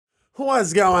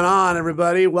What's going on,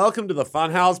 everybody? Welcome to the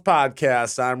Funhouse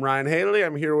Podcast. I'm Ryan Haley.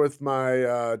 I'm here with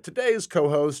my today's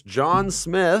co-host, John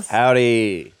Smith.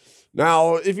 Howdy.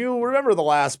 Now, if you remember the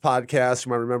last podcast, you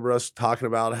might remember us talking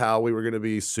about how we were going to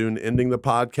be soon ending the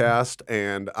podcast,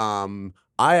 and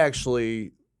I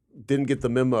actually didn't get the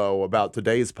memo about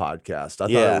today's podcast. I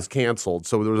thought it was canceled.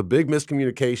 So there was a big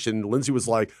miscommunication. Lindsay was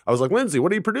like, I was like, Lindsay, what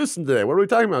are you producing today? What are we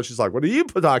talking about? She's like, what are you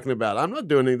talking about? I'm not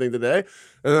doing anything today.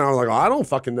 And then I was like, oh, I don't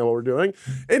fucking know what we're doing.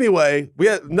 Anyway,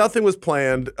 nothing was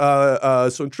planned.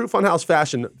 So in true Funhouse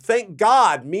fashion, thank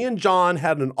God me and John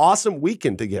had an awesome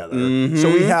weekend together. Mm-hmm.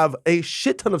 So we have a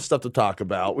shit ton of stuff to talk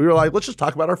about. We were like, let's just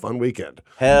talk about our fun weekend.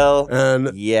 Hell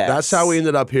And yes. that's how we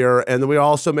ended up here. And then we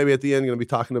also maybe at the end going to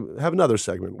be have another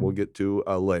segment we'll get to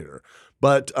later.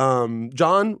 But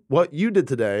John, what you did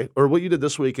today, or what you did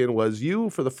this weekend, was you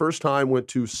for the first time went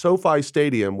to SoFi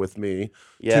Stadium with me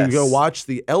to go watch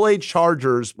the LA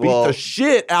Chargers beat the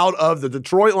shit out of the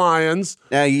Detroit Lions.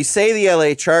 Now, you say the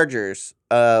LA Chargers,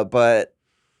 but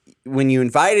when you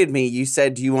invited me, you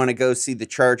said, do you want to go see the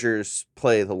Chargers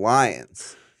play the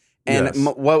Lions? And Yes.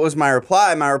 what was my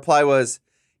reply? My reply was,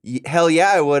 hell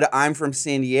yeah, I would. I'm from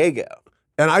San Diego.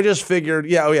 And I just figured,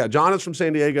 John is from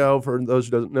San Diego, for those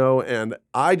who don't know, and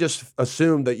I just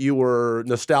assumed that you were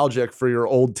nostalgic for your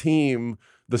old team,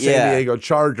 the San Diego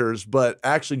Chargers, but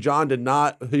actually John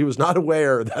he was not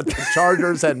aware that the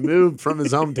Chargers had moved from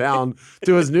his hometown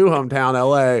to his new hometown,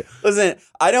 LA. Listen,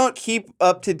 I don't keep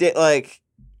up to date,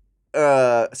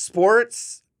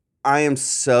 sports, I am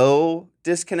so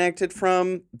disconnected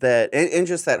from that, and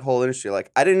just that whole industry.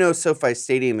 Like, I didn't know SoFi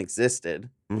Stadium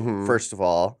existed, first of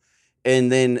all.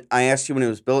 And then I asked you when it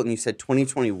was built, and you said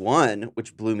 2021,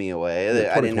 which blew me away.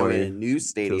 I didn't know we had a new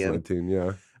stadium.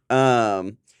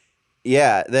 2019,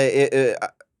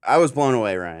 I was blown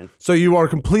away, Ryan. So you are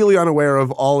completely unaware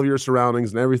of all of your surroundings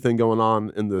and everything going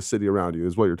on in the city around you,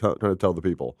 is what you're trying to tell the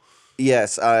people.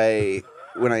 Yes,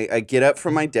 when I get up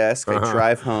from my desk, I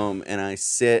drive home, and I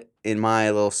sit in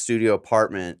my little studio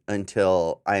apartment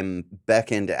until I'm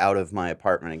beckoned out of my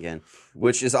apartment again,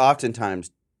 which is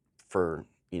oftentimes for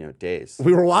days.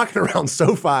 We were walking around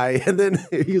SoFi, and then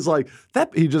he's like,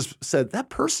 he just said, that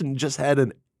person just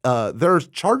had their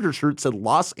Charger shirt said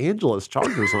Los Angeles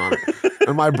Chargers on it.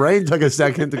 And my brain took a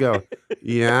second to go,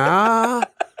 yeah.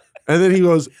 And then he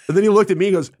looked at me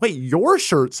and goes, wait, your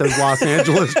shirt says Los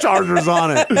Angeles Chargers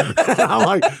on it. And I'm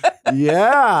like,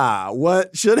 yeah,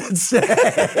 what should it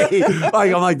say?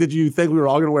 I'm like, did you think we were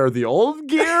all going to wear the old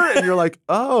gear? And you're like,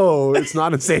 oh, it's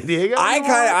not in San Diego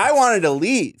anymore? I wanted to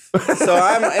leave. So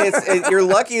you're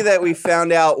lucky that we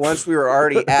found out once we were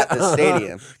already at the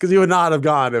stadium. Because you would not have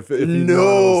gone if you knew it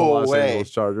was the Los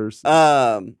Angeles Chargers.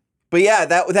 But yeah,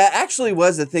 that actually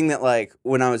was the thing that, like,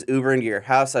 when I was Ubering to your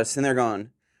house, I was sitting there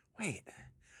going, wait,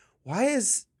 why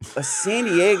is a San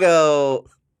Diego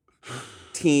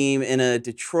team and a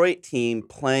Detroit team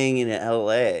playing in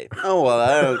LA? Oh, well,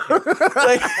 I don't care.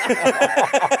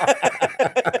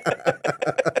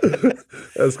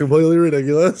 That's completely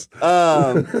ridiculous.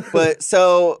 But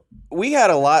so we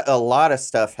had a lot of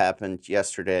stuff happened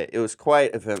yesterday. It was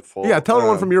quite eventful. Yeah, tell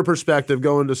everyone from your perspective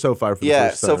going to SoFi for the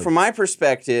first time. So from my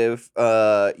perspective,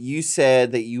 you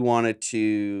said that you wanted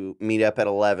to meet up at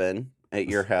 11 at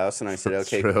your house, and I said,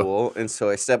 okay, cool. And so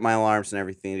I set my alarms and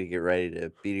everything to get ready to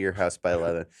be to your house by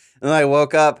 11. And then I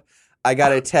woke up, I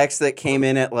got a text that came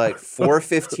in at like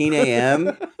 4:15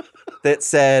 a.m. that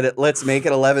said, let's make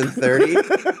it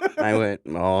 11:30. I went,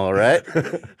 all right.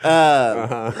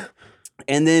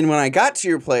 And then when I got to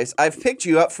your place, I've picked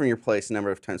you up from your place a number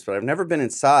of times, but I've never been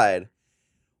inside.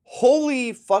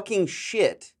 Holy fucking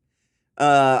shit.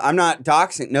 I'm not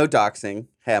no doxing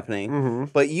happening,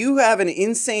 but you have an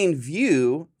insane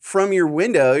view from your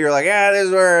window. You're like, this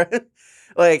is where,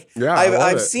 like, yeah,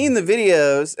 I've seen the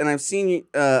videos, and I've seen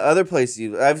other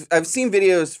places. I've seen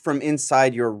videos from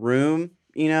inside your room.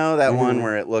 That one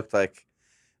where it looked like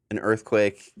an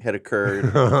earthquake had occurred.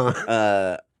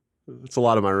 It's a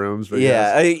lot of my rooms, but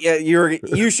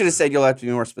you should have said you'll have to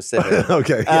be more specific.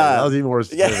 Okay, that was even more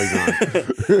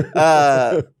specific.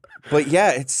 But yeah,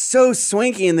 it's so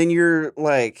swanky, and then you're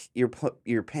like, you're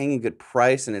paying a good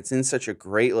price, and it's in such a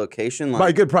great location. Like,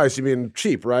 by good price, you mean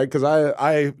cheap, right? Because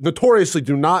I notoriously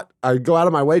I go out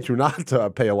of my way to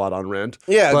not pay a lot on rent.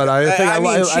 Yeah, but I think I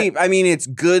mean cheap. I mean, it's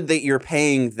good that you're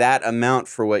paying that amount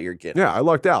for what you're getting. Yeah, I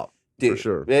lucked out, dude, for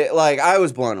sure. I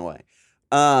was blown away.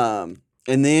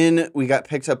 And then we got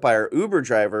picked up by our Uber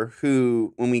driver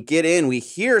who, when we get in, we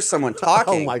hear someone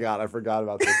talking. Oh my God, I forgot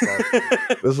about this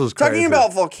part. This was crazy. Talking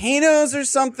about volcanoes or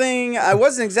something. I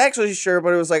wasn't exactly sure,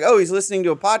 but it was like, oh, he's listening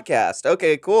to a podcast.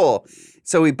 Okay, cool.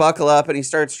 So we buckle up and he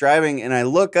starts driving and I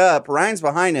look up. Ryan's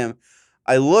behind him.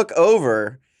 I look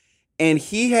over and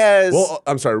he has... Well,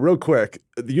 I'm sorry, real quick.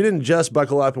 You didn't just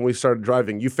buckle up and we started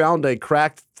driving. You found a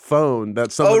cracked phone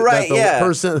that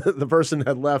the person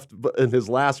had left in his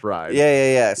last ride.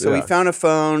 Yeah. So we found a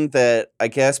phone that I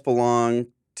guess belonged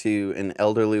to an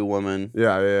elderly woman.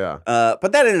 Yeah.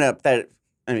 But that ended up that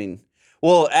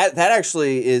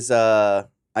actually is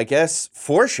I guess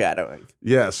foreshadowing.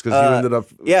 Yes, because you ended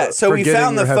up so we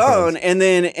found the phone and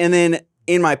then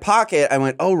in my pocket I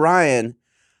went, "Oh, Ryan,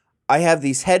 I have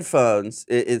these headphones.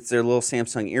 It's their little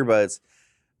Samsung earbuds.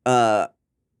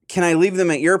 Can I leave them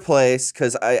at your place?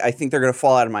 Because I think they're going to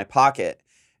fall out of my pocket."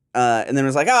 And then it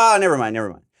was like, never mind.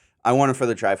 I want them for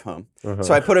the drive home. Uh-huh.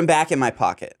 So I put them back in my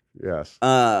pocket. Yes.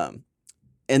 And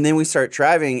then we start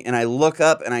driving, and I look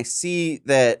up, and I see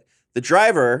that the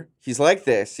driver, he's like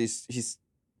this. He's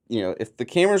if the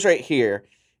camera's right here,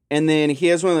 and then he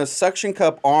has one of those suction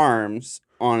cup arms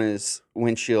on his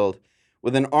windshield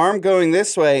with an arm going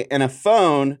this way and a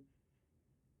phone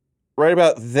right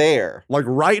about there. Like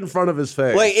right in front of his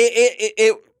face. Like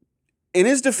it in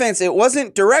his defense, it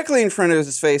wasn't directly in front of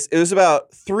his face. It was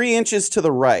about 3 inches to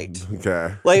the right.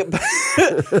 Okay. Like, but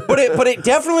it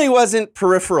definitely wasn't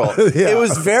peripheral. Yeah. It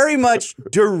was very much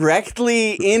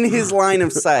directly in his line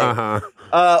of sight.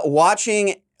 Uh-huh.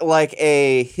 Watching like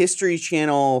a History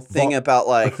Channel thing about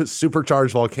like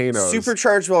supercharged volcanoes.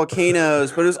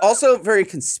 But it was also very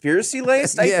conspiracy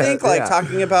laced. I think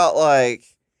talking about like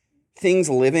things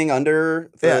living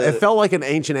under. It felt like an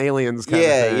Ancient Aliens kind of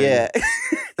thing. Yeah.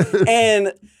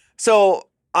 And so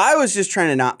I was just trying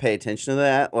to not pay attention to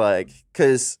that, like,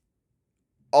 because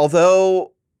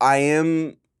although I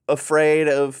am afraid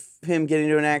of him getting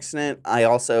into an accident, I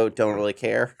also don't really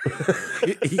care.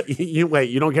 You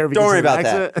don't care if he don't gets worry into about an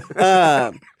accident?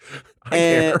 That. I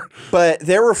care. But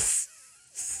there were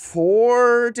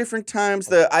 4 different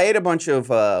times I ate a bunch of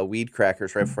weed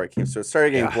crackers right before I came, so it started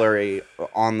getting blurry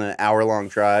on the hour-long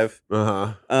drive.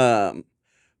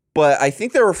 But I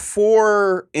think there were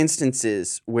 4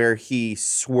 instances where he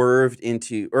swerved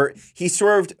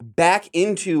back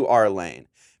into our lane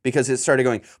because it started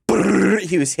going.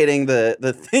 He was hitting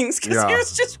the things because he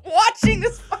was just watching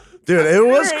this. Dude, it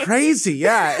was crazy,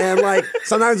 yeah. And like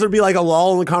sometimes there'd be like a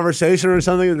lull in the conversation or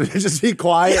something, and it'd just be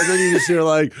quiet, and then you just hear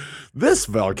like, "This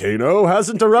volcano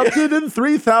hasn't erupted in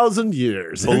 3,000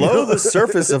 years below the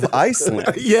surface of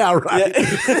Iceland." Yeah, right.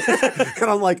 And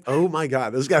I'm like, "Oh my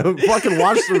god, this guy fucking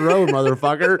watched the road,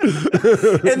 motherfucker."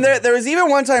 And there was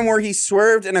even one time where he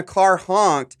swerved and a car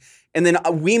honked, and then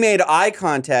we made eye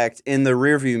contact in the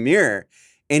rearview mirror,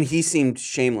 and he seemed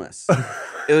shameless.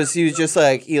 He was just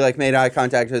like, he like made eye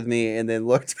contact with me and then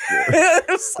looked. It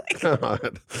was like,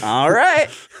 God. All right.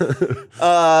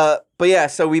 But yeah,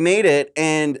 so we made it.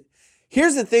 And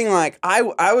here's the thing. Like, I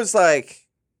was like,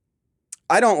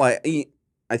 I think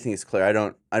it's clear. I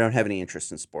don't have any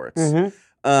interest in sports.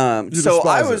 Mm-hmm. So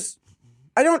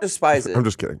I don't despise it. I'm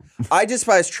just kidding. I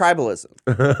despise tribalism.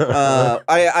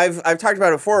 I've talked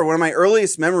about it before. One of my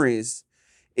earliest memories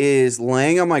is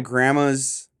laying on my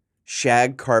grandma's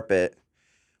shag carpet,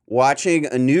 watching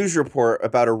a news report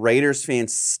about a Raiders fan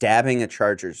stabbing a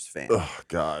Chargers fan. Oh,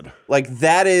 God. Like,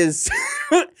 that is...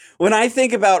 when I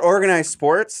think about organized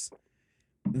sports,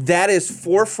 that is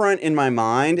forefront in my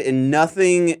mind, and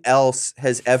nothing else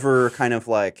has ever kind of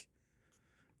like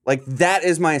that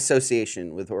is my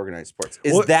association with organized sports.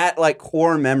 That like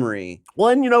core memory? Well,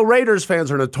 and Raiders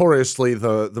fans are notoriously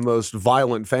the most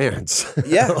violent fans.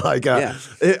 Yeah, I've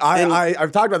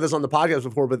talked about this on the podcast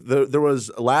before, but there was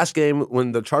a last game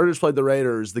when the Chargers played the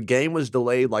Raiders. The game was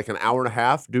delayed like an hour and a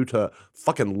half due to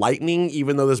fucking lightning,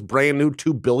 even though this brand new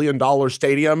 $2 billion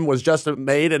stadium was just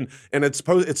made, and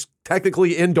it's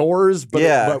technically indoors,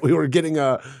 but we were getting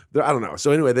I don't know.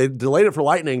 So anyway, they delayed it for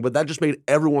lightning, but that just made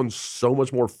everyone so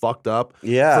much more fucked up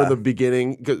for the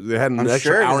beginning because they had an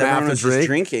extra hour and a half to drink.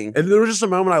 Drinking. And there was just a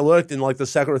moment I looked in like the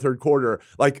second or third quarter,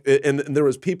 like, and there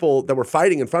was people that were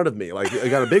fighting in front of me. Like, I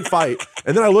got a big fight,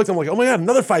 and then I looked. I'm like, oh my god,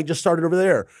 another fight just started over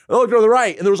there. And I looked over the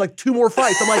right, and there was like 2 more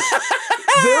fights. I'm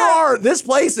like, this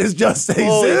place is just a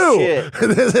zoo.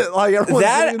 Shit. Like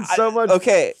everyone's doing so much.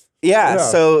 Okay. Yeah,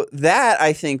 so that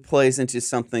I think plays into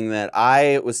something that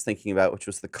I was thinking about, which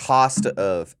was the cost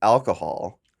of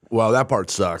alcohol. Well, that part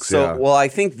sucks. So, well, I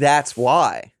think that's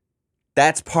why.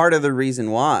 That's part of the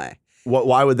reason why.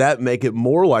 Why would that make it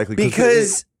more likely?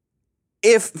 Because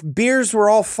if beers were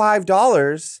all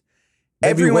 $5,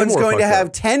 everyone's going to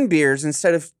have 10 beers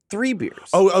instead of 3 beers.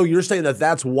 Oh, you're saying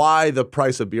that's why the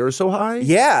price of beer is so high?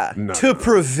 Yeah, No. to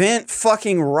prevent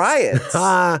fucking riots.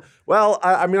 Well, Well,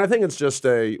 I mean, I think it's just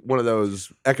one of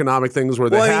those economic things where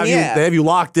they Well, have you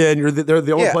locked in. They're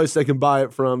the only Yeah. place they can buy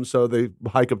it from, so they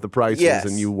hike up the prices, Yes.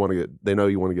 and they know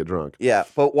you want to get drunk. Yeah,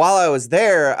 but while I was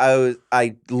there,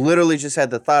 I literally just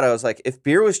had the thought. I was like, if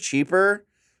beer was cheaper,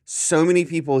 so many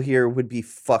people here would be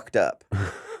fucked up.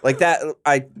 Like that,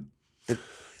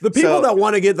 The people So- that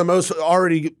want to get the most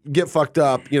already get fucked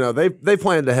up. They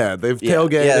planned ahead. They've Yeah.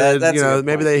 tailgated. Yeah, that's a good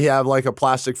maybe point. they have like a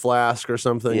plastic flask or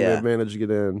something. Yeah. They've managed to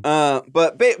get in.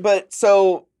 but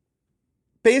so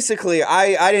basically,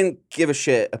 I didn't give a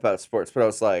shit about sports, but I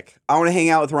was like, I want to hang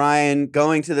out with Ryan,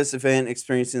 going to this event,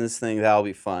 experiencing this thing. That'll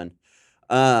be fun.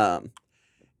 But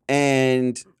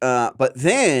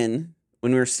then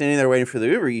when we were standing there waiting for the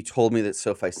Uber, you told me that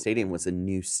SoFi Stadium was a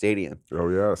new stadium. Oh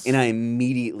yes. And I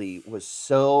immediately was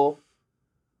so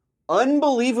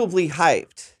unbelievably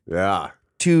hyped Yeah.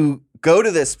 to go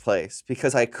to this place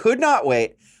because I could not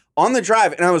wait on the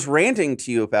drive. And I was ranting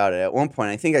to you about it at one point.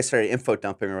 I think I started info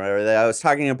dumping or whatever. That I was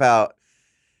talking about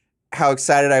how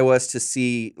excited I was to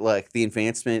see like the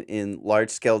advancement in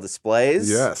large scale displays.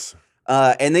 Yes.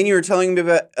 And then you were telling me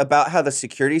about how the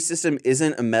security system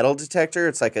isn't a metal detector.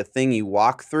 It's like a thing you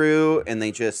walk through and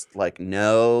they just like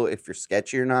know if you're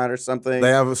sketchy or not or something. They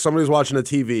have somebody's watching a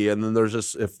TV, and then there's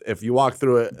just if you walk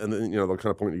through it, and then they'll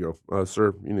kind of point and you go,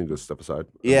 "Sir, you need to step aside." And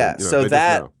Yeah. then, So they just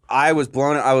that know. I was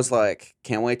blown. I was like,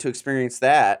 can't wait to experience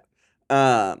that.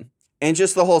 And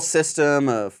just the whole system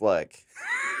of like,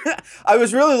 I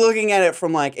was really looking at it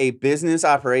from like a business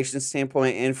operations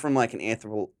standpoint and from like an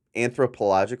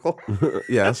anthropological.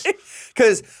 Yes.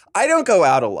 Because I don't go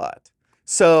out a lot,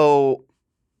 so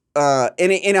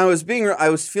and I was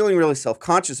feeling really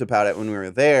self-conscious about it when we were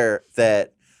there.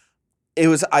 That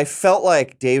I felt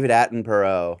like David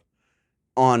Attenborough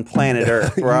on planet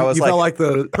Earth, where I was you like, felt like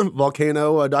the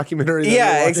volcano documentary. that you were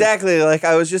yeah, watching? exactly. Like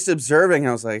I was just observing.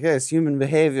 I was like, yeah, it's human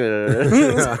behavior.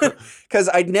 Because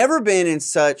I'd never been in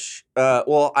such.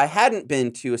 I hadn't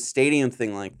been to a stadium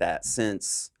thing like that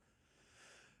since.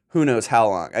 Who knows how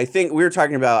long? I think we were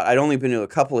talking about I'd only been to a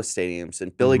couple of stadiums,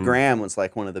 and Billy Graham was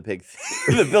like one of the big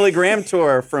the Billy Graham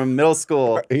tour from middle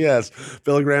school. Yes,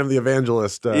 Billy Graham, the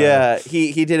evangelist. Yeah,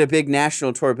 he did a big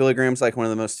national tour. Billy Graham's like one of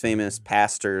the most famous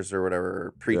pastors or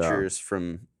whatever, preachers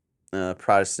from modern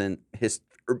Protestant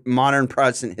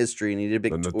history, and he did a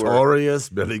big the tour. notorious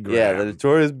Billy Graham. Yeah, the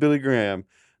notorious Billy Graham.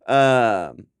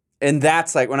 And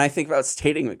that's like when I think about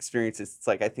stadium experiences, it's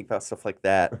like I think about stuff like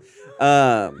that.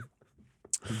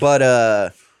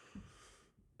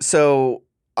 So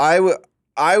I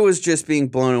was just being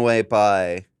blown away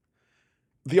by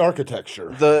the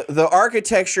architecture. the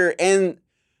architecture and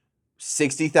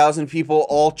 60,000 people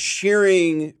all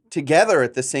cheering together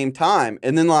at the same time.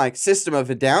 And then like System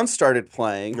of a Down started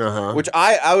playing, which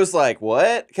I was like,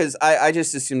 what? Because I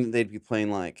just assumed that they'd be playing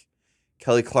like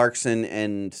Kelly Clarkson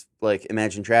and like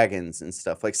Imagine Dragons and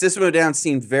stuff. Like System of a Down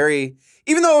seemed very,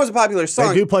 even though it was a popular song.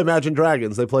 They do play Imagine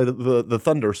Dragons. They play the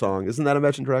Thunder song. Isn't that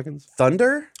Imagine Dragons?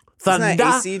 Thunder? Thunder. Isn't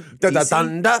that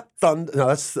AC/DC? Thunder. No,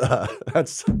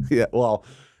 that's yeah. Well,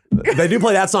 they do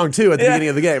play that song too at the beginning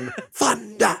of the game.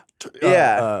 Thunder.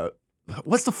 Yeah.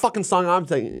 What's the fucking song I'm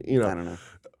thinking? I don't know.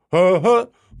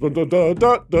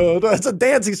 It's a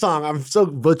dancing song. I'm so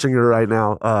butchering it right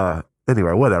now.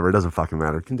 Anyway, whatever. It doesn't fucking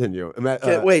matter. Continue.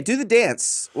 Wait, do the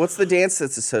dance. What's the dance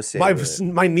that's associated with it?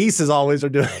 My nieces always are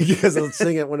doing it because they'll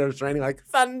sing it when it's raining, like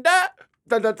thunder,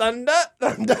 thunder, thunder,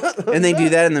 thunder. And they do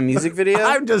that in the music video?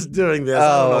 I'm just doing this.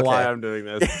 I don't know why I'm doing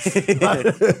this.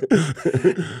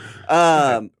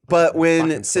 But when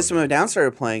Fucking System of a Down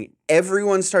started playing,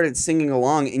 everyone started singing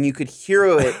along, and you could hear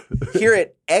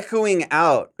it echoing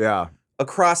out Yeah.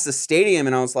 across the stadium.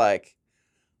 And I was like,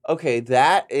 okay,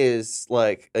 that is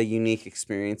like a unique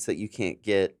experience that you can't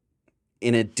get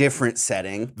in a different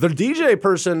setting. The DJ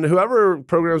person, whoever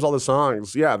programs all the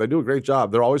songs, yeah, they do a great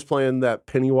job. They're always playing that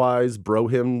Pennywise Bro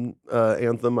Hymn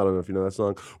anthem. I don't know if you know that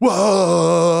song. Whoa!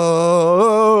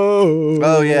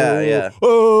 Oh, yeah.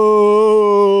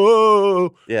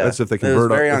 Whoa! Yeah. That's if they It was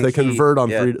convert very on, on if they key. convert on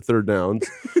Yeah. third downs.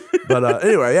 But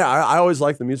anyway, yeah, I always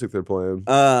like the music they're playing.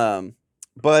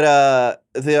 But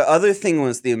the other thing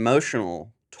was the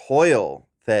emotional toil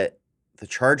that the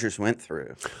Chargers went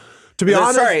through. To be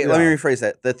honest, Sorry, let me yeah. rephrase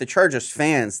that. That the Chargers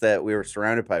fans that we were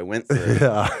surrounded by went through.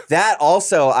 Yeah. That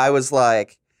also, I was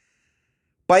like,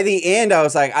 by the end, I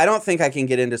was like, I don't think I can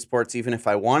get into sports even if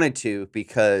I wanted to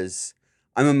because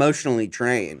I'm emotionally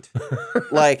drained.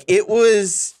 Like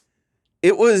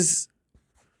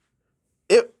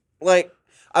like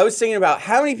I was thinking about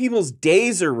how many people's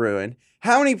days are ruined,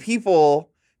 how many people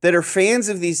that are fans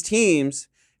of these teams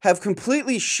have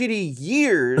completely shitty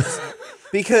years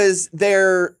because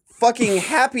their fucking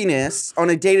happiness on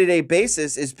a day-to-day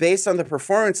basis is based on the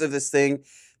performance of this thing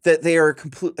that they are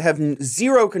have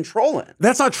zero control in.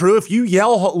 That's not true. If you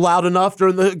yell loud enough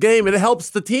during the game, it helps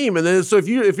the team. And then so if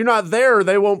you're not there,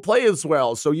 they won't play as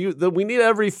well. So we need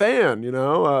every fan.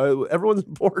 Everyone's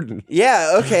important.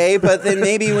 Yeah, okay, but then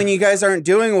maybe when you guys aren't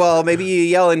doing well, maybe you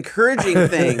yell encouraging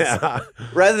things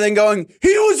rather than going,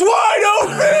 "He was wide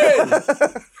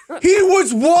open." He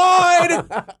was wide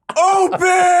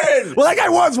open. Well, that guy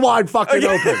was wide fucking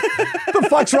open. What the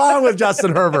fuck's wrong with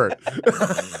Justin Herbert?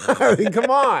 I mean, come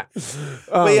on.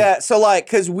 But yeah, so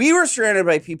because we were surrounded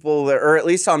by people that, or at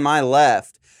least on my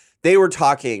left, they were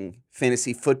talking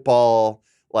fantasy football,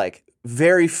 like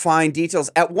very fine details.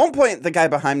 At one point, the guy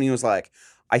behind me was like,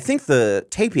 "I think the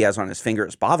tape he has on his finger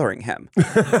is bothering him."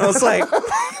 I was like,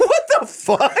 what the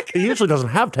fuck? He usually doesn't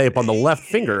have tape on the left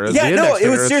finger. Yeah, no, it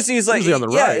was seriously, he was like, on the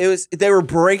right. It was, they were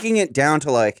breaking it down to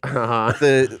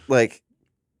the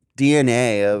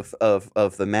DNA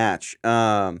of the match.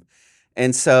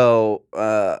 And so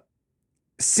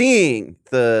seeing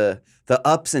the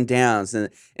ups and downs and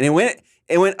it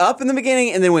went up in the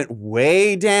beginning and then went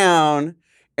way down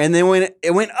and then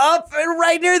it went up and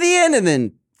right near the end and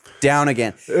then down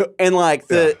again. And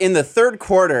in the third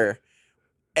quarter,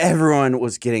 everyone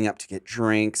was getting up to get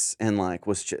drinks and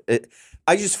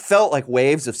I just felt like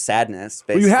waves of sadness.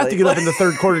 Basically. Well, you have to get up in the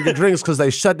third quarter to get drinks because they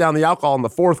shut down the alcohol in the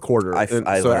fourth quarter.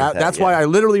 That's why I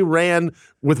literally ran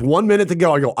with 1 minute to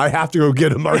go. I go, I have to go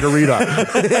get a margarita.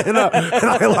 and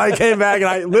I came back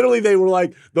and they were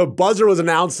like, the buzzer was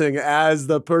announcing as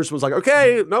the person was like,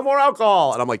 okay, no more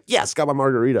alcohol. And I'm like, yes, got my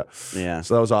margarita. Yeah.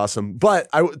 So that was awesome. But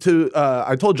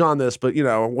I told John this, but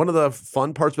one of the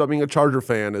fun parts about being a Charger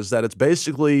fan is that it's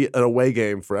basically an away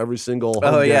game for every single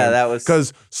home game. Yeah, that was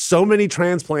because so many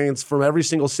transplants from every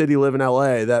single city live in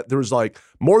LA that there was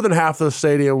more than half the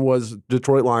stadium was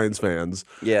Detroit Lions fans.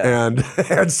 Yeah.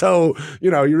 And so,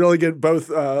 you really get both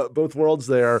worlds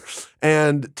there.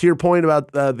 And to your point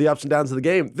about the ups and downs of the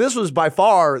game, this was by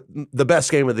far the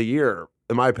best game of the year,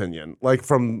 in my opinion.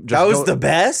 That was the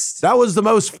best? That was the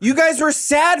most. You guys were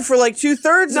sad for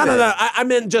 2/3 of it. No. I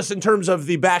meant just in terms of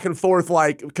the back and forth,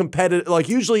 competitive.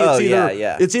 Usually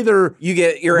it's either you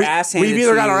get your ass handed to you. We've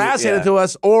either got our ass handed to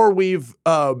us or we've,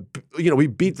 we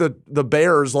beat the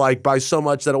Bears by so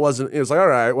much that it was all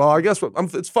right, well, I guess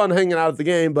it's fun hanging out at the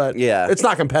game, but it's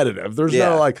not competitive. There's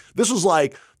no this was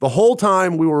the whole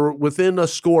time we were within a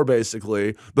score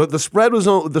basically. The spread was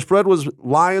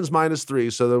Lions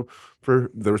 -3, so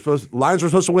Lions were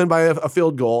supposed to win by a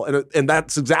field goal, and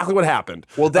that's exactly what happened.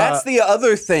 Well, that's the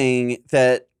other thing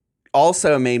that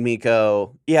also made me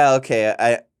go, yeah,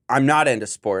 okay, I'm not into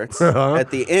sports at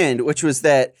the end, which was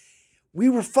that we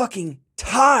were fucking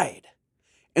tied.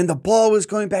 And the ball was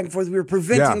going back and forth. We were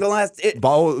preventing the last...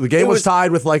 The game was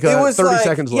tied with 30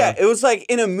 seconds left. Yeah, it was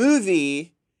in a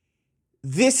movie...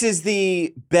 This is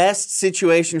the best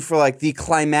situation for the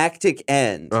climactic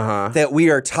end that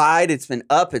we are tied. It's been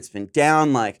up, it's been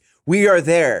down. We are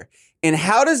there. And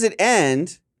how does it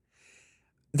end?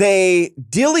 They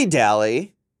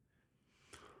dilly-dally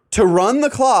to run the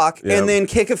clock and then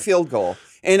kick a field goal.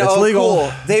 And it's legal.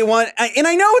 Cool. They want, and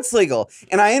I know it's legal.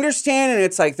 And I understand. And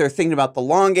it's they're thinking about the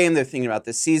long game. They're thinking about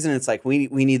this season. It's we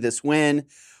need this win.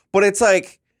 But it's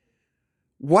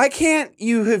why can't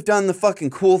you have done the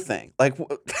fucking cool thing? It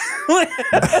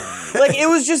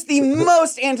was just the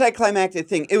most anticlimactic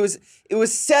thing. It was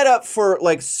set up for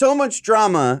so much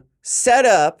drama, set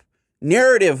up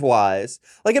narrative-wise.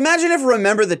 Imagine if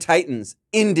Remember the Titans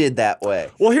ended that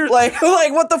way. Well, here,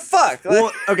 what the fuck?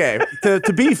 Well, okay.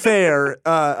 To be fair,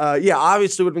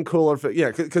 obviously it would have been cooler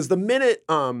because the minute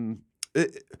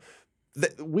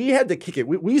we had to kick it.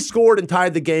 We scored and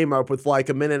tied the game up with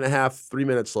 1.5 minutes, 3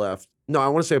 minutes left. No, I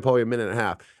want to say probably 1.5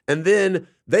 minutes. And then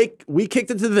we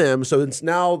kicked it to them, so it's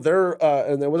now they're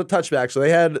and there was a touchback. So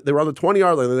they were on the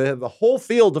 20-yard line. They had the whole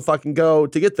field to fucking go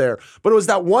to get there. But it was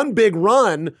that one big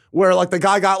run where the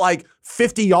guy got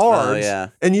 50 yards,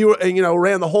 and you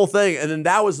ran the whole thing. And then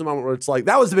that was the moment where it's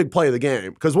that was the big play of the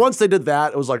game. Because once they did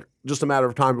that, it was just a matter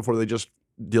of time before they just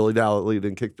dilly-dallied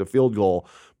and kicked a field goal.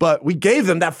 But we gave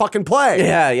them that fucking play.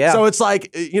 Yeah. So it's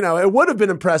it would have been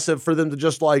impressive for them to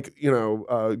just go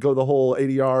the whole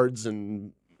 80 yards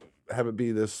and have it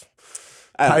be this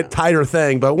tighter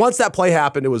thing. But once that play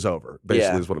happened, it was over,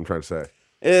 basically, is what I'm trying to say.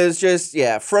 It was just,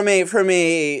 from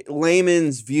a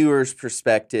layman's viewer's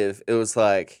perspective, it was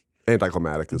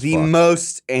Anticlimactic as the fuck.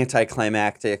 most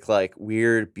anticlimactic, like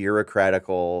weird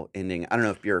bureaucratical ending. I don't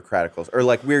know if bureaucraticals or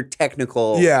like weird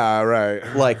technical. Yeah, right.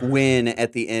 Like win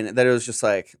at the end. That it was just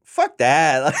like fuck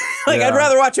that. Like Yeah. I'd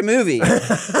rather watch a movie.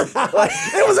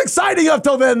 It was exciting up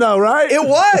till then, though, right? It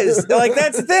was like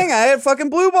that's the thing. I had fucking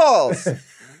blue balls.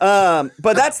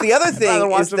 But that's the other I'd rather thing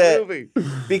watch is a that movie.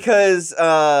 because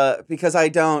I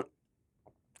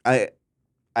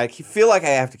feel like I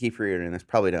have to keep reiterating this.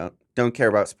 Probably don't care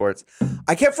about sports.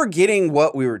 I kept forgetting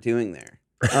what we were doing there.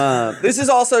 This is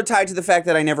also tied to the fact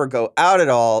that I never go out at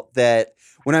all. That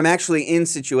when I'm actually in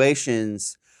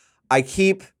situations, I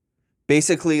keep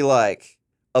basically like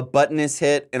a button is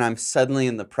hit and I'm suddenly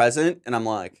in the present and I'm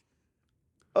like,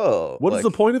 oh. What is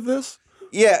the point of this?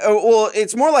 Yeah, well,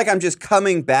 it's more like I'm just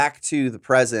coming back to the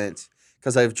present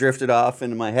because I've drifted off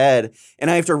into my head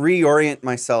and I have to reorient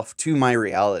myself to my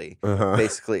reality,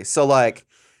 basically. So, like,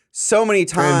 so mmany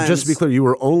times. And just to be clear, you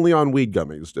were only on weed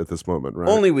gummies at this moment, right?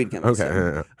 Only weed gummies.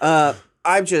 Okay. Yeah.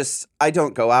 I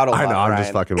don't go out a lot. I know, I'm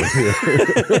just fucking with you.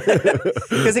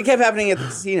 Because it kept happening at the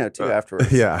casino, too,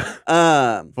 afterwards. Yeah.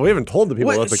 Well, we haven't told the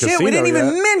people at the casino we didn't even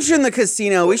yet. mention the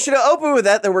casino. We should have opened with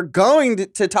that we're going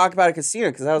to talk about a casino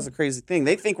because that was a crazy thing.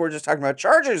 They think we're just talking about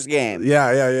Chargers game.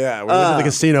 Yeah. We went to the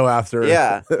casino after.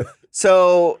 Yeah.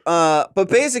 So, but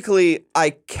basically,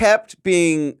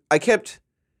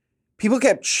 people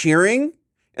kept cheering,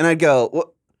 and I'd go,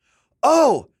 well,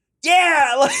 oh,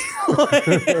 yeah, because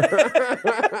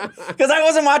I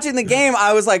wasn't watching the game.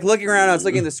 I was like looking around. I was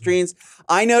looking at the screens.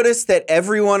 I noticed that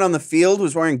everyone on the field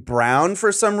was wearing brown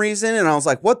for some reason, and I was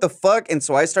like, "What the fuck?" And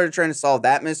so I started trying to solve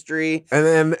that mystery.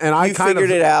 And I you kind figured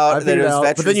of it out that it was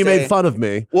Veterans but then you Day. made fun of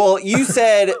me. Well, you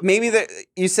said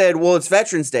well, it's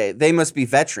Veterans Day. They must be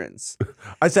veterans.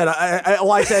 I said,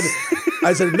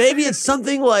 I said maybe it's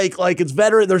something like it's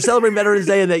they're celebrating Veterans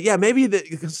Day, and that maybe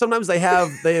sometimes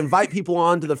they invite people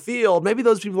onto the field. Maybe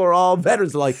those people are all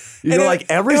veterans. Like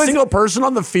every single person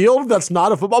on the field that's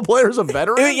not a football player is a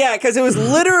veteran. Yeah, because it was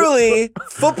literally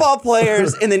football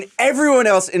players and then everyone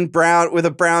else in brown with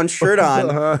a brown shirt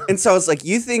on. And so I was like,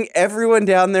 you think everyone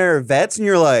down there are vets? And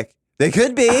you're like, they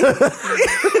could be. They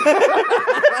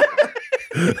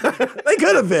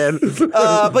could have been.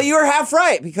 But you were half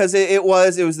right because it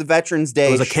was the Veterans Day.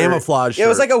 It was a camouflage shirt. It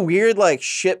was like a weird like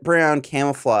shit brown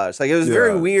camouflage. Like it was a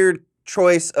very weird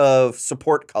choice of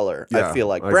support color. Yeah, I feel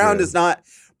like I brown agree.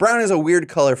 Brown is a weird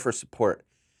color for support.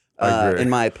 In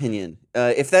my opinion,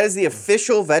 if that is the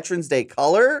official Veterans Day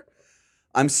color,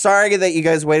 I'm sorry that you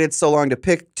guys waited so long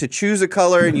to choose a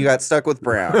color and you got stuck with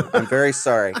brown. I'm very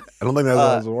sorry. I don't think that's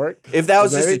how it works. If that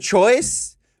was just a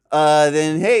choice,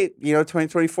 then hey,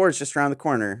 2024 is just around the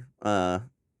corner.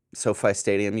 SoFi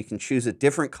Stadium, you can choose a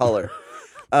different color.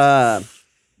 But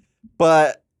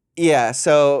yeah,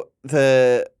 so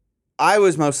I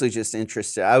was mostly just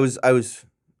interested. I was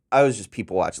just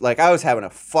people watching. Like I was having a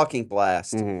fucking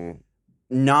blast,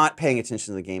 not paying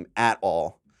attention to the game at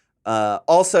all.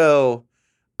 Also,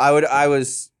 I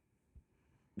was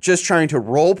just trying to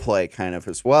role play kind of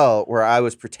as well, where I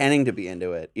was pretending to be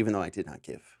into it, even though I did not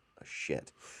give a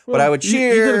shit. But I would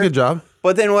cheer. You did a good job.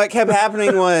 But then what kept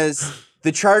happening was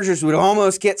the Chargers would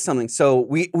almost get something. So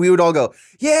we would all go,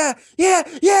 yeah.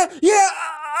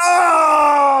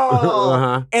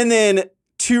 Oh! And then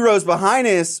 2 rows behind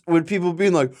us would people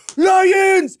being like,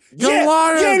 Lions! Lions! Yeah,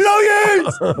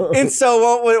 Lions! And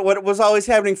so what was always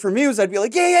happening for me was I'd be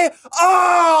like, yeah,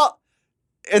 oh!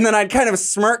 And then I'd kind of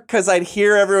smirk because I'd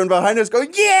hear everyone behind us go,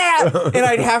 yeah! And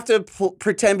I'd have to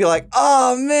pretend, be like,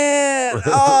 oh,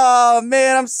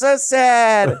 man, I'm so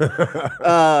sad.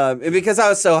 And because I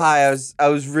was so high, I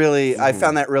was really, I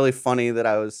found that really funny that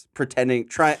I was having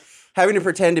to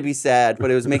pretend to be sad, but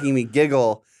it was making me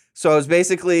giggle. So I was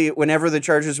basically, whenever the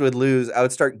Chargers would lose, I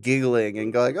would start giggling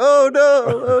and go like, oh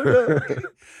no.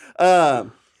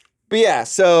 But yeah,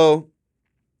 so.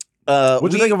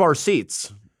 What'd you think of our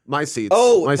seats? My seats.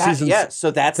 Oh, my season's yeah. So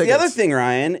that's tickets. the other thing,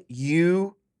 Ryan.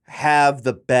 You have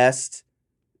the best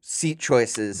seat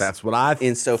choices. That's what I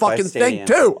in SoFi fucking Stadium.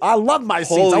 think too. I love my seats.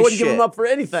 Holy I wouldn't give shit. them up for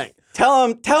anything. Tell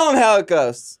them how it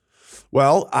goes.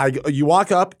 Well, you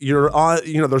walk up, you're on,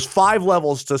 there's 5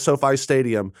 levels to SoFi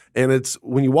Stadium, and it's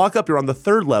when you walk up, you're on the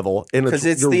 3rd level, and Because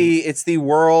it's the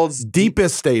world's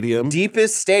deepest stadium.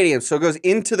 deepest stadium, so it goes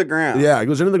into the ground. Yeah, it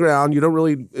goes into the ground. You don't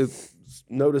really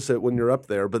notice it when you're up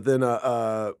there, but then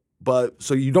but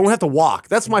so you don't have to walk.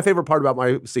 That's my favorite part about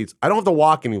my seats. I don't have to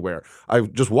walk anywhere. I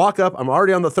just walk up. I'm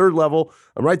already on the third level.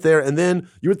 I'm right there. And then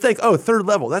you would think, oh, third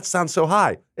level, that sounds so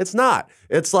high. It's not.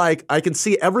 It's like I can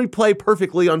see every play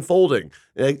perfectly unfolding.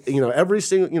 Every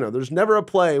single, there's never a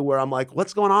play where I'm like,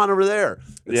 what's going on over there?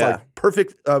 It's like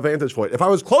perfect vantage point. If I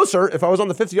was closer, if I was on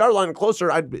the 50-yard line and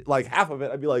closer, I'd be like half of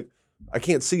it. I'd be like, I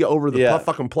can't see over the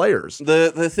fucking players.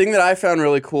 The thing that I found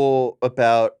really cool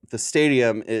about the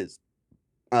stadium is,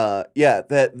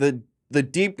 that the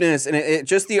deepness and it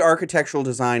just the architectural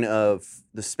design of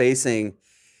the spacing.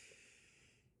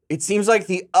 It seems like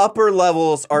the upper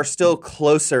levels are still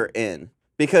closer in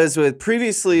because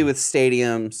previously with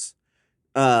stadiums,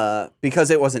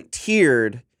 because it wasn't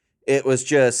tiered, it was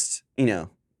just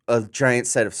a giant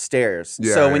set of stairs.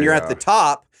 So when you're at the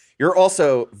top, you're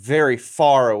also very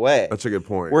far away. That's a good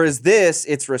point. Whereas this,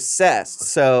 it's recessed.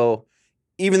 So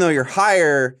even though you're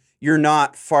higher, you're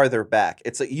not farther back.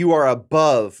 It's like you are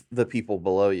above the people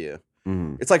below you.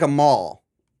 Mm. It's like a mall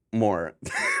more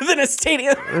than a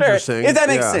stadium. Interesting. If that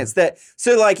makes sense.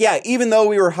 Even though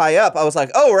we were high up, I was like,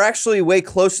 oh, we're actually way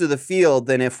closer to the field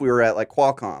than if we were at like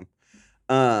Qualcomm,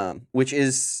 which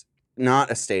is not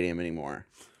a stadium anymore,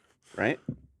 right?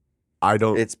 I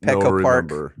don't It's Petco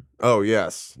Park. Remember. Oh,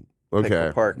 yes. Okay.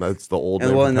 Petco Park. That's the old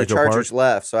name. And the Chargers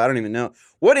left, so I don't even know.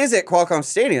 What is it, Qualcomm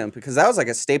Stadium? Because that was like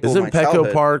a staple of my childhood.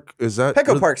 Isn't Petco Park, is that?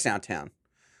 Petco Park's downtown.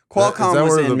 Qualcomm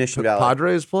was in Mission Valley.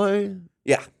 Padres play?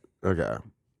 Yeah. Okay.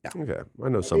 Yeah. Okay. I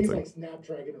know something. Like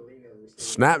Snapdragon Arena or something.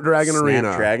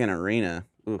 Snapdragon Arena.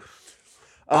 Oof.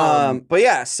 But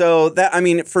yeah, so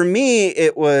for me,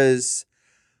 it was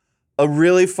a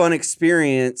really fun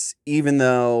experience, even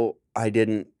though I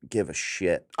didn't give a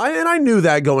shit. I knew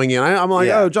that going in. I'm like,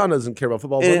 oh, John doesn't care about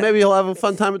football, but maybe he'll have a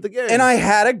fun time at the game. And I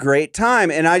had a great time.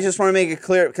 And I just want to make it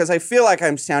clear, because I feel like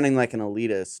I'm sounding like an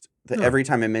elitist every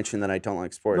time I mention that I don't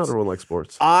like sports. Not everyone likes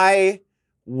sports. I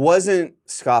wasn't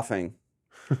scoffing.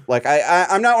 Like,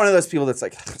 I'm not one of those people that's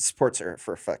like, sports are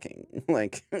for fucking,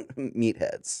 like,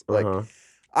 meatheads. Like,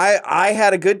 I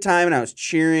had a good time, and I was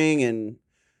cheering and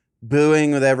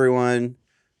booing with everyone.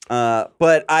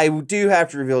 But I do have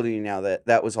to reveal to you now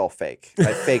that was all fake.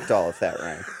 I faked all of that,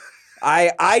 Ryan.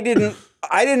 I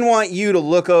didn't want you to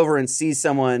look over and see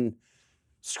someone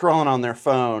scrolling on their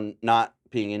phone, not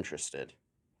being interested.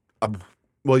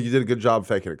 Well, you did a good job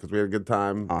faking it because we had a good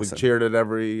time. Awesome. We cheered at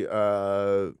every,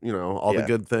 all the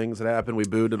good things that happened. We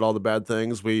booed at all the bad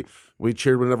things. We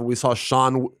cheered whenever we saw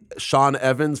Sean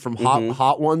Evans from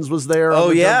Hot Ones was there.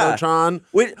 Oh, yeah. Jumbotron.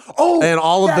 And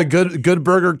all of the Good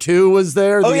Burger 2 was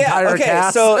there. The entire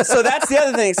cast. So that's the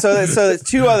other thing. So there's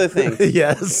two other things.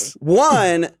 Yes.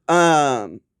 One,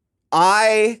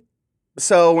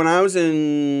 So when I was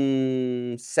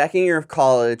in second year of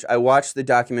college, I watched the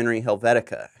documentary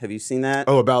Helvetica. Have you seen that?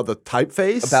 Oh, about the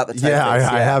typeface? About the typeface, yeah.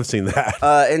 I have seen that.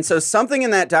 And so something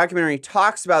in that documentary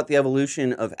talks about the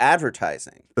evolution of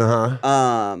advertising.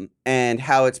 And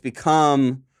how it's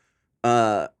become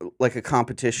like a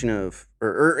competition of,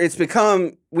 or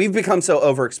we've become so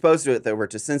overexposed to it that we're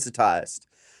desensitized.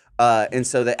 And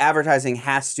so the advertising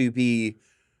has to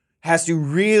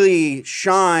really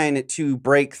shine to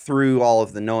break through all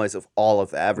of the noise of all of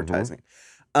the advertising.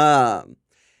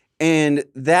 And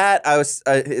that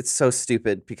it's so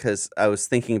stupid because I was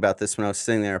thinking about this when I was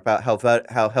sitting there about how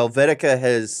Helvetica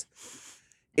has,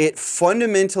 it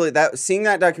fundamentally, seeing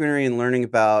that documentary and learning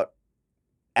about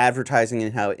advertising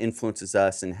and how it influences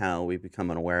us and how we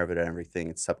become unaware of it and everything,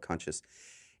 it's subconscious.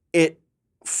 It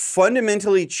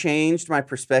fundamentally changed my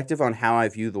perspective on how I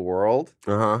view the world.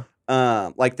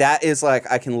 Like that is like,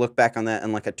 I can look back on that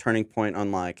and like a turning point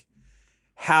on like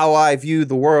how I view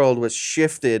the world was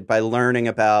shifted by learning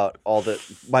about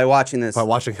by watching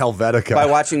Helvetica. By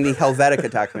watching the Helvetica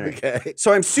documentary. Okay.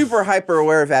 So I'm super hyper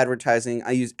aware of advertising.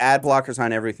 I use ad blockers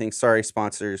on everything. Sorry,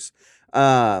 sponsors.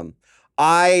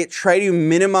 I try to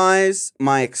minimize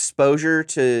my exposure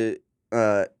to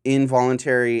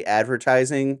involuntary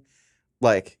advertising.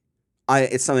 Like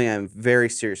it's something I'm very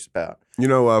serious about.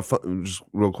 Just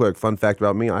real quick, fun fact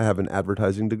about me: I have an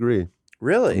advertising degree.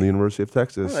 Really? From the University of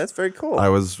Texas. Oh, that's very cool. I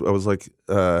was like,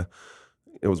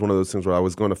 it was one of those things where I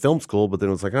was going to film school, but then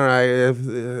it was like, all right,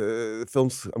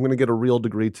 films. I'm going to get a real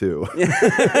degree too.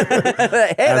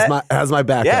 as my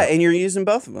backup. Yeah, and you're using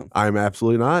both of them. I'm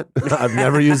absolutely not. I've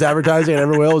never used advertising. I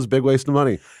never will. It was a big waste of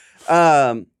money.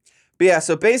 But yeah,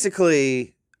 so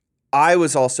basically, I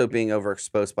was also being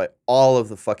overexposed by all of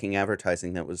the fucking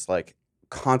advertising that was like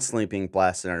constantly being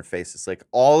blasted in our faces. Like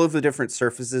all of the different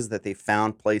surfaces that they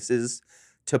found places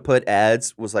to put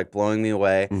ads was like blowing me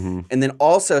away. And then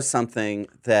also something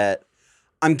that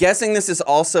I'm guessing this is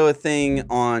also a thing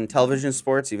on television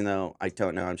sports, even though I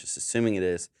don't know. I'm just assuming it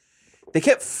is. They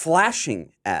kept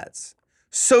flashing ads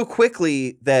so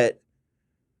quickly that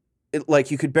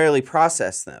you could barely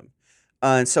process them.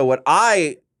 And so what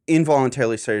I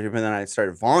involuntarily started doing, and then I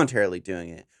started voluntarily doing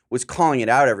it, was calling it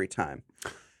out every time.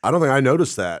 I don't think I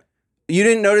noticed that. You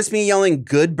didn't notice me yelling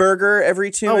 "Good Burger"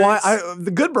 every 2 minutes?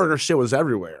 The Good Burger shit was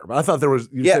everywhere, but I thought there was.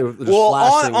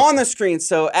 On the screen.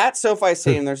 So at SoFi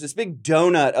Stadium, there's this big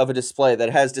donut of a display that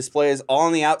has displays all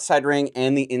on the outside ring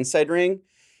and the inside ring,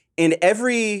 and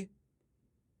every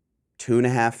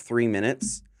 2.5, 3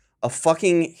 minutes, a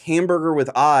fucking hamburger with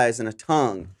eyes and a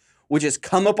tongue would just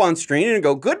come up on screen and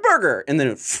go "Good Burger," and then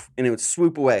it would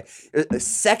swoop away. A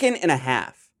second and a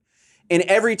half, and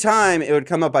every time it would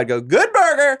come up, I'd go "Good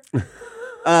Burger."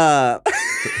 Yeah,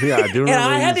 I do remember. And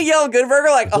I had to yell "Good Burger"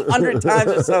 like 100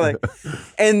 times or something.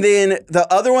 And then the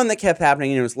other one that kept happening,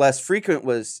 and it was less frequent,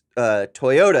 was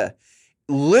Toyota.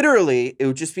 Literally, it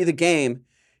would just be the game,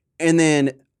 and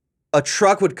then a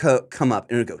truck would come up,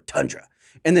 and it would go Tundra,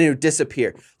 and then it would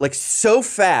disappear like so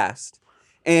fast.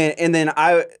 And then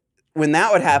when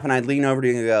that would happen, I'd lean over to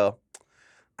you and go,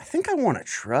 "I think I want a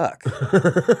truck."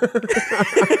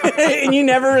 And you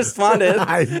never responded.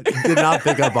 I did not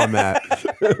pick up on that.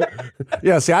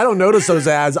 Yeah, see, I don't notice those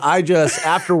ads. I just,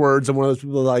 afterwards, I'm one of those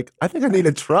people like, I think I need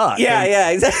a truck. Yeah,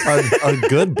 exactly. A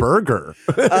Good Burger.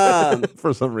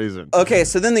 For some reason. Okay,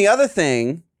 so then the other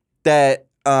thing that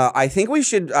I think we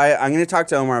should, I'm going to talk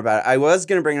to Omar about it. I was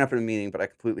going to bring it up in a meeting, but I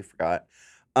completely forgot.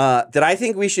 That I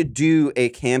think we should do a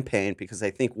campaign because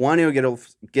I think, one, it would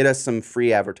get us some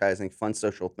free advertising, fun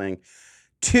social thing.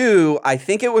 Two, I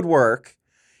think it would work,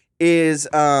 is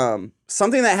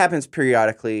something that happens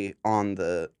periodically on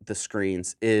the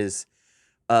screens is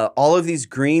all of these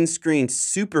green screen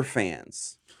super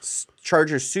fans,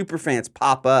 Chargers super fans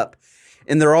pop up,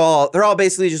 and they're all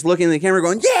basically just looking at the camera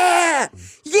going, "Yeah!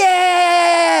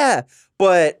 Yeah!"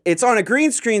 But it's on a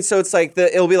green screen, so it's like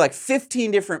it'll be like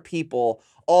 15 different people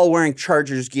all wearing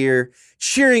Chargers gear,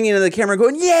 cheering into the camera,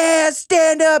 going, "Yeah,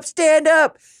 stand up, stand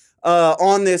up,"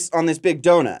 on this big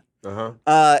donut.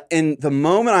 And the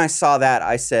moment I saw that,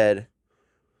 I said,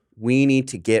 "We need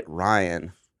to get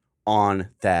Ryan on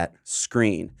that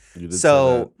screen."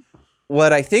 So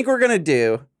what I think we're gonna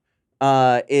do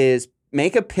is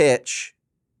make a pitch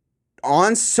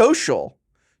on social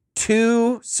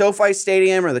to SoFi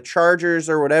Stadium or the Chargers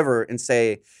or whatever, and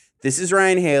say, "This is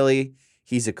Ryan Haley.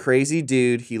 He's a crazy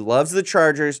dude. He loves the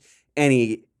Chargers, and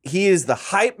he is the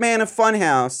hype man of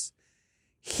Funhouse.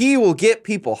 He will get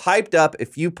people hyped up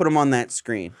if you put him on that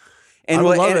screen." And I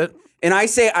would love it. And I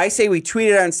say we tweet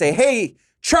it out and say, "Hey,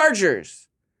 Chargers,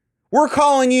 we're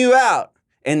calling you out,"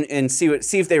 and see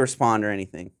if they respond or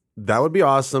anything. That would be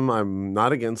awesome. I'm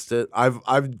not against it.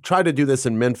 I've tried to do this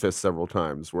in Memphis several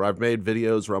times, where I've made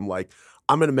videos where I'm like,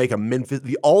 I'm going to make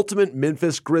the ultimate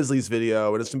Memphis Grizzlies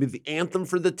video, and it's going to be the anthem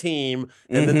for the team,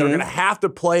 and then they're going to have to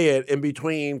play it in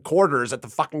between quarters at the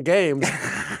fucking games.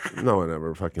 No one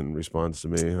ever fucking responds to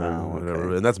me. Whatever.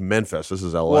 Okay. And that's Memphis. This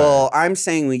is LA. Well, I'm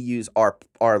saying we use our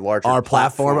larger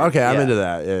platform. Okay, I'm into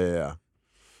that. Yeah.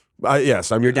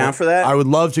 Yes, You're down for that? I would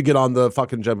love to get on the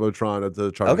fucking Jumbotron at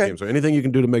the Chargers game. So anything you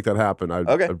can do to make that happen, I'd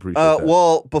appreciate that.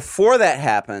 Well, before that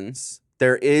happens,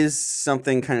 there is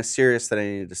something kind of serious that I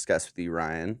need to discuss with you,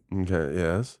 Ryan. Okay,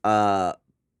 yes.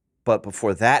 But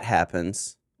before that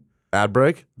happens, ad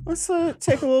break. Let's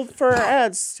take a little for our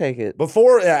ads. Take it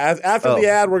after the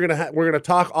ad, we're gonna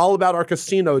talk all about our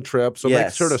casino trip. So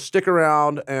make sure to stick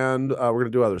around, and we're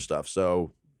gonna do other stuff.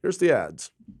 So here's the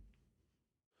ads.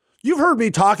 You've heard me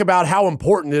talk about how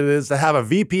important it is to have a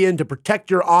VPN to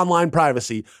protect your online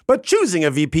privacy, but choosing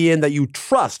a VPN that you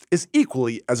trust is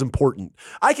equally as important.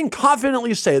 I can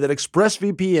confidently say that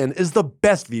ExpressVPN is the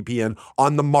best VPN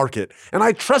on the market, and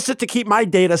I trust it to keep my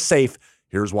data safe.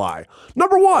 Here's why.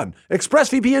 Number one,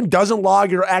 ExpressVPN doesn't log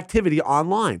your activity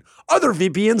online. Other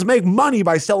VPNs make money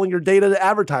by selling your data to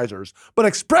advertisers, but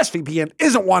ExpressVPN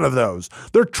isn't one of those.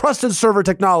 Their trusted server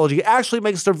technology actually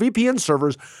makes their VPN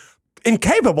servers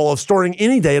incapable of storing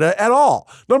any data at all.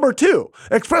 Number two,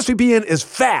 ExpressVPN is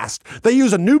fast. They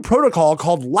use a new protocol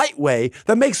called Lightway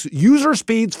that makes user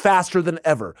speeds faster than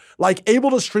ever, like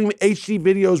able to stream HD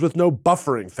videos with no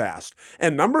buffering fast.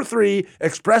 And number three,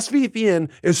 ExpressVPN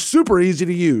is super easy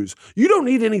to use. You don't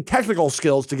need any technical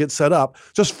skills to get set up.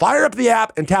 Just fire up the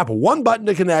app and tap one button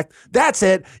to connect. That's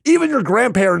it. Even your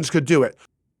grandparents could do it.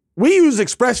 We use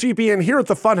ExpressVPN here at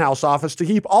the Funhouse office to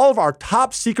keep all of our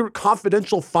top secret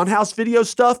confidential Funhouse video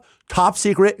stuff top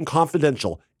secret and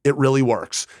confidential. It really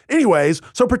works. Anyways,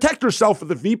 so protect yourself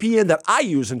with the VPN that I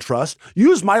use and trust.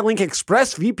 Use my link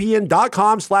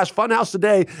expressvpn.com/funhouse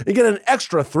today and get an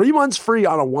extra 3 months free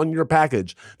on a 1-year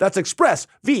package. That's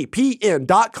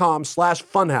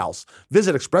expressvpn.com/funhouse.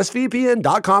 Visit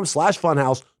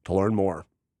expressvpn.com/funhouse to learn more.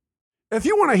 If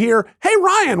you want to hear, hey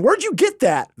Ryan, where'd you get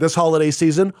that this holiday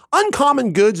season?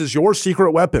 Uncommon Goods is your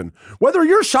secret weapon. Whether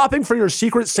you're shopping for your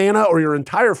secret Santa or your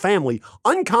entire family,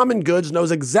 Uncommon Goods knows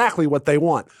exactly what they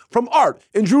want. From art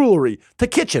and jewelry to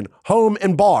kitchen, home,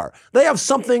 and bar, they have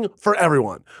something for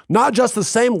everyone. Not just the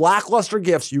same lackluster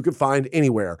gifts you could find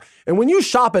anywhere. And when you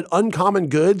shop at Uncommon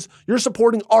Goods, you're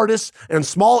supporting artists and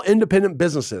small independent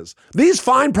businesses. These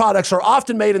fine products are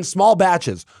often made in small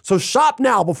batches, so shop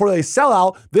now before they sell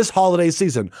out this holiday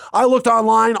season. I looked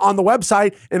online on the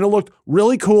website and it looked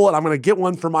really cool, and I'm going to get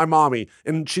one for my mommy,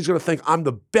 and she's going to think I'm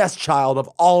the best child of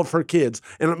all of her kids,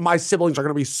 and my siblings are going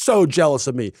to be so jealous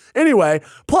of me. Anyway,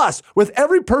 plus, with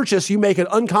every purchase you make at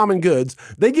Uncommon Goods,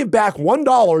 they give back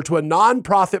 $1 to a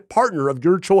nonprofit partner of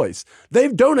your choice.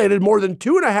 They've donated more than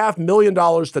 $2.5 million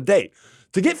to date.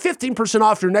 To get 15%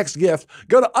 off your next gift,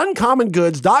 go to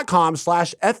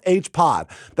uncommongoods.com/FHpod.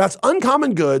 That's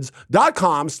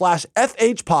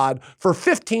uncommongoods.com/FHpod for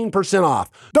 15% off.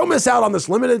 Don't miss out on this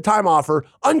limited time offer.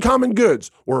 Uncommon Goods,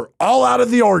 we're all out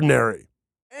of the ordinary.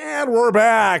 And we're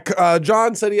back.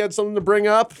 John said he had something to bring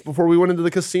up before we went into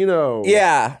the casino.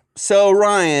 Yeah. So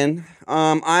Ryan,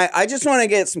 I just want to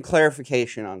get some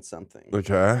clarification on something.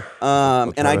 Okay.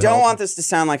 And I don't want this to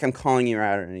sound like I'm calling you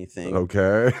out or anything.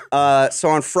 Okay. So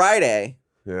on Friday,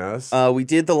 Yes. we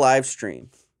did the live stream,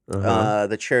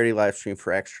 the charity live stream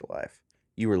for Extra Life.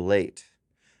 You were late.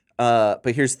 But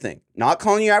here's the thing. Not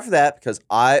calling you out for that, because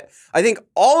I think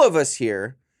all of us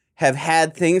here have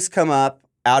had things come up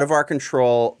out of our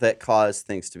control that cause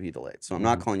things to be delayed. So I'm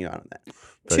not calling you out on that.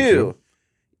 Two,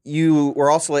 you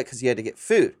were also late because you had to get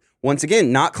food. Once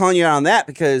again, not calling you out on that,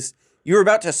 because you were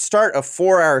about to start a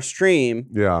 4-hour stream.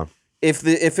 Yeah. If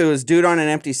it was dude on an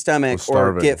empty stomach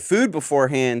or get food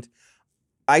beforehand,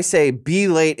 I say be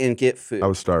late and get food. I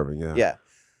was starving, yeah. Yeah.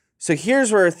 So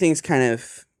here's where things kind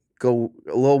of go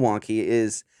a little wonky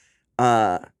is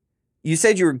you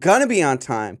said you were going to be on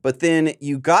time, but then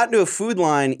you got into a food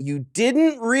line you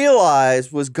didn't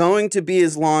realize was going to be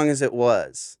as long as it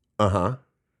was. Uh-huh.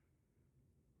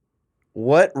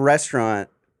 What restaurant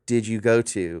did you go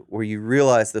to where you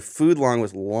realized the food line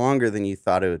was longer than you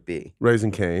thought it would be?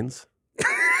 Raising Cane's.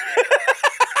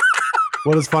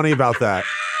 What is funny about that?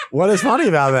 What is funny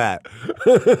about that?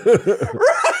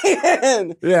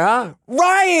 Ryan! Yeah.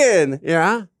 Ryan!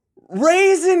 Yeah.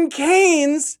 Raising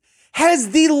Cane's has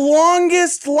the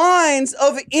longest lines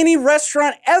of any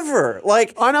restaurant ever.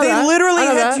 Like, I know they that. literally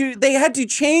I know had to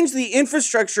change the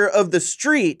infrastructure of the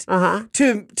street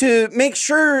to make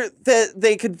sure that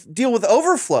they could deal with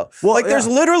overflow. Well, like, there's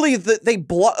literally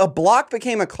a block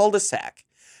became a cul-de-sac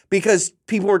because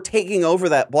people were taking over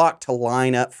that block to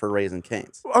line up for Raising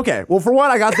Cane's. Okay. Well, for one,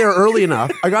 I got there early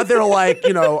enough. I got there like,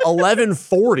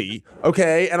 11:40.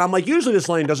 Okay. And I'm like, usually this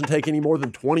lane doesn't take any more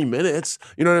than 20 minutes.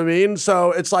 You know what I mean?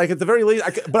 So it's like, at the very least,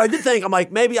 but I did think, I'm like,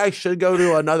 maybe I should go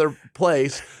to another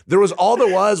place. All there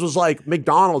was like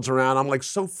McDonald's around. I'm like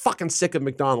so fucking sick of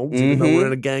McDonald's, even though we're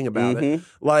in a gang about it.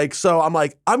 Like, so I'm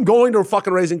like, I'm going to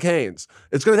fucking Raising Cane's.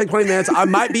 It's going to take 20 minutes. I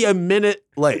might be a minute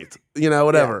late,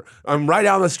 whatever. Yeah. I'm right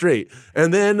down the street.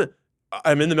 And then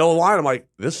I'm in the middle of the line. I'm like,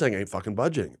 this thing ain't fucking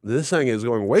budging. This thing is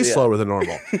going way slower than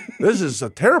normal. This is a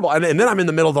terrible. And then I'm in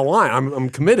the middle of the line. I'm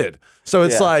committed. So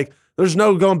it's like, there's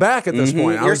no going back at this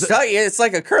point. You're stuck. It's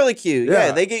like a curly cue.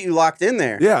 Yeah, they get you locked in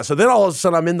there. Yeah, so then all of a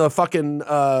sudden I'm in the fucking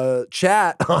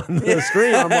chat on the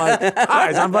screen. I'm like,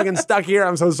 guys, I'm fucking stuck here.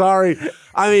 I'm so sorry.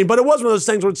 I mean, but it was one of those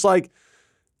things where it's like,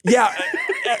 yeah,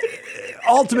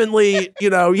 ultimately,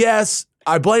 yes,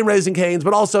 I blame Raising Cane's,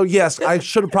 but also, yes, I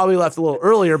should have probably left a little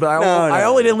earlier, but I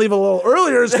only didn't leave a little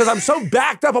earlier because I'm so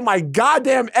backed up on my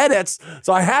goddamn edits,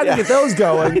 so I had to get those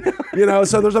going,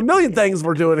 so there's a million things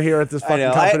we're doing here at this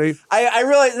fucking company. I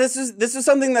realized this is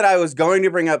something that I was going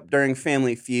to bring up during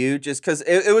Family Feud, just because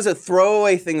it was a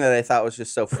throwaway thing that I thought was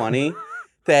just so funny.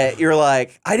 That you're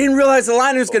like, I didn't realize the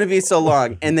line was going to be so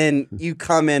long. And then you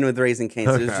come in with Raising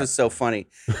Cane's. It was just so funny.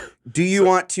 Do you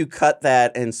want to cut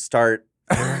that and start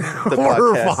the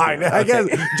We're podcast. fine. I Okay.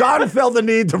 guess John felt the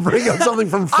need to bring up something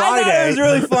from Friday. I thought it was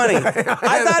really funny.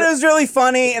 I thought it was really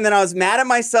funny, and then I was mad at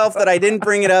myself that I didn't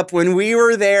bring it up when we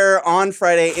were there on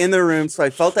Friday in the room, so I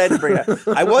felt I had to bring it up.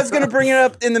 I was going to bring it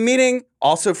up in the meeting,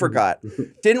 also forgot.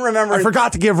 Didn't remember. I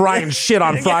forgot to give Ryan shit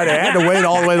on Friday. I had to wait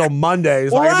all the way till Monday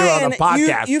so I could do it on the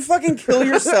podcast. You fucking kill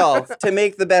yourself to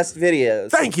make the best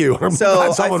videos. Thank you. I'm So glad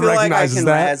I someone feel like I recognizes can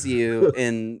that. razz you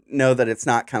and know that it's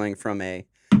not coming from a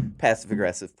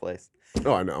passive-aggressive place.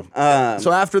 Oh, I know.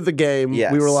 So After the game,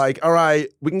 yes. we were like, all right,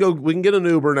 we can get an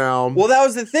Uber now. well, that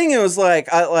was the thing. It was like,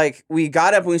 we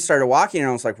got up and we started walking, and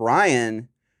I was like, Ryan,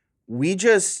 we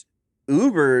just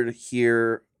Ubered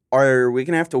here. Are we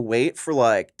gonna have to wait for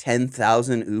like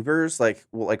 10,000 Ubers? Like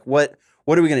what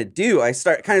are we gonna do? I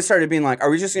started being like, are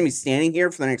we just gonna be standing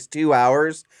here for the next 2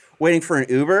 hours waiting for an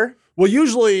Uber? Well,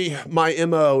 usually my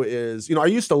MO is, I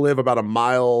used to live about a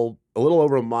little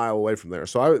over a mile away from there.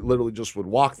 So I literally just would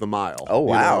walk the mile. Oh,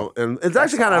 wow. And it's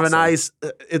actually kind of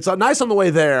it's nice on the way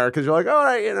there because you're like, all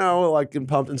right, like and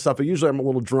pumped and stuff. But usually I'm a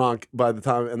little drunk by the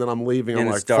time, and then I'm leaving. And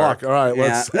I'm it's like, dark. fuck, all right,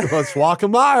 Yeah. let's walk a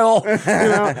mile.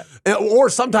 Or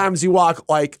sometimes you walk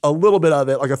like a little bit of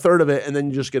it, like a third of it, and then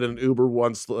you just get an Uber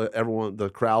once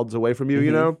the crowd's away from you,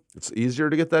 Mm-hmm. It's easier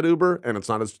to get that Uber and it's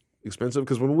not as expensive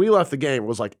because when we left the game, it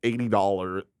was like $80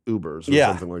 Ubers or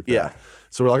something like that. Yeah.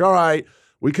 So we're like, all right,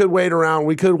 we could wait around,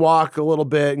 we could walk a little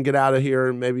bit and get out of here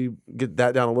and maybe get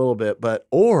that down a little bit.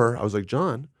 Or I was like,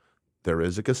 John, there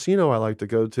is a casino I like to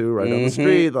go to right down the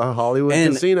street, the Hollywood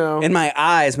Casino. And my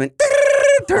eyes went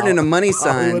turned into money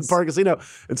Hollywood signs. Park Casino.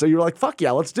 And so you were like, fuck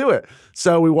yeah, let's do it.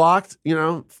 So we walked,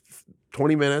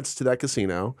 20 minutes to that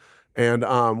casino.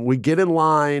 And we get in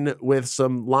line with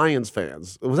some Lions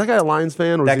fans. Was that guy a Lions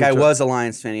fan? Or That he guy just- was a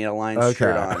Lions fan. He had a Lions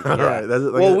shirt on. All Yeah. right.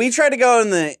 Well, we tried to go in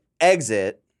the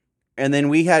exit, and then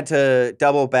we had to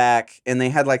double back, and they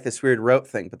had like this weird rope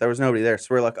thing, but there was nobody there. So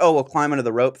we're like, oh, we'll climb under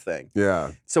the rope thing.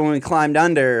 Yeah. So when we climbed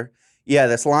under,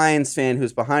 this Lions fan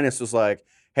who's behind us was like,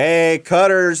 hey,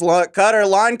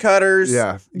 line cutters.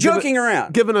 Yeah. Joking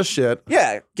around. Giving us shit.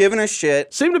 Yeah, giving us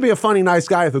shit. Seemed to be a funny, nice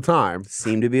guy at the time.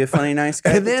 Seemed to be a funny, nice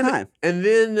guy at the time. And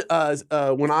then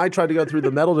when I tried to go through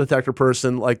the metal detector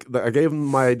person, I gave him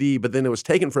my ID, but then it was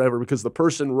taking forever because the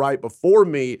person right before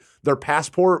me, their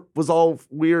passport was all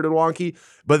weird and wonky.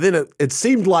 But then it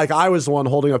seemed like I was the one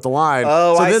holding up the line.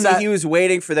 Oh, so I then see. He was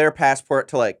waiting for their passport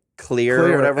to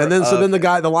clear or whatever. And then so then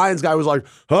the Lions guy was like,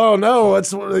 "Oh no,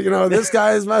 it's this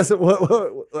guy's messing."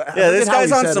 This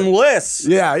guy's on some lists.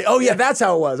 Yeah. Oh yeah, that's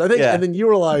how it was. I think. Yeah. And then you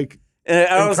were like. And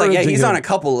I was like, yeah, encouraging he's him. on a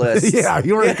couple lists. Yeah,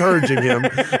 you were encouraging him.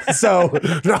 So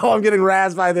now I'm getting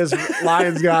razzed by this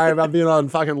Lions guy about being on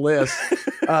fucking lists.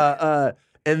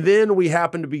 And then we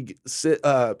happened to be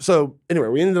so anyway,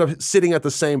 we ended up sitting at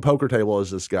the same poker table as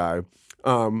this guy.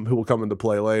 Who will come into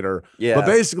play later. Yeah. But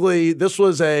basically, this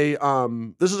is a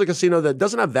casino that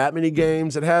doesn't have that many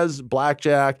games. It has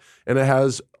blackjack, and it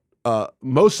has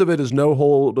most of it is no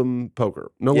hold'em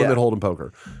poker, no limit hold'em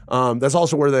poker. That's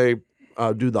also where they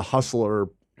do the Hustler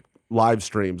live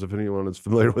streams. If anyone is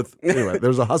familiar with, anyway,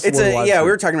 there's a Hustler. Live we stream.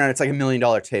 were talking about it's like $1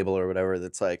 million table or whatever.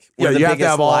 That's like one of the you have to biggest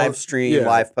have all- live stream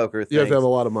live poker things. You have to have a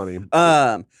lot of money.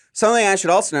 Something I should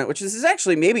also note, which this is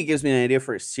actually maybe gives me an idea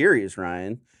for a series,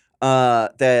 Ryan.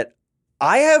 That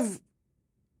I have,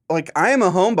 I am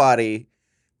a homebody.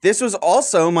 This was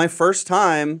also my first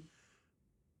time,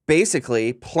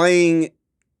 basically playing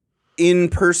in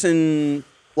person,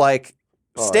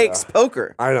 stakes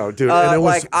poker. I know, dude. And it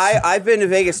was, I've been to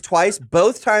Vegas twice,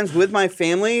 both times with my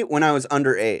family when I was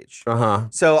underage.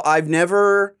 So I've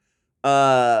never,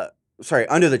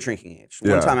 under the drinking age.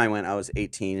 Yeah. One time I went, I was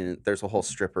 18, and there's a whole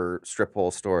strip hole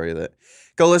story that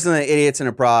go listen to the Idiots in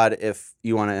Abroad if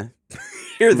you want to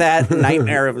hear that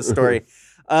nightmare of a story.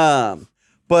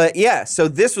 But yeah, so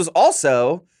this was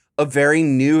also a very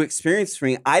new experience for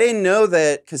me. I didn't know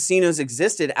that casinos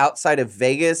existed outside of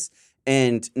Vegas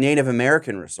and Native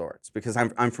American resorts because I'm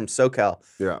from SoCal.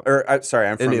 Yeah. I'm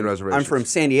from Indian reservations. I'm from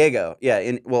San Diego.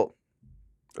 Yeah.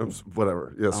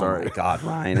 Whatever. Yeah, sorry. Oh my God,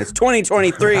 Ryan, it's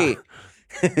 2023.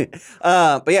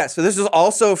 But yeah, so this was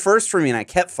also a first for me, and I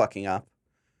kept fucking up.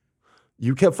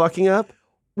 You kept fucking up?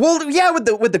 Well, yeah, with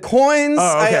the coins,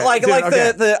 Oh, okay.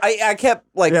 I kept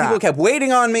people kept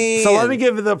waiting on me. So let me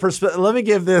give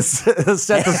this set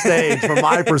the stage from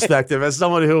my perspective as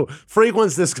someone who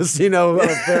frequents this casino a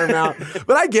fair amount.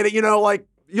 But I get it,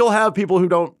 you'll have people who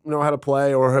don't know how to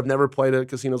play or have never played at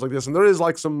casinos like this, and there is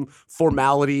some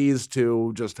formalities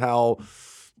to just how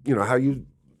you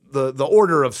the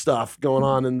order of stuff going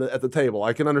on at the table.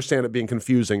 I can understand it being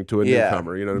confusing to a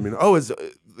newcomer. You know what I mean? Oh,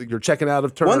 you're checking out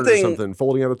of turn One or thing- something,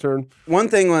 folding out of turn. One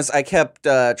thing was I kept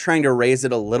trying to raise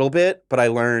it a little bit, but I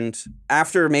learned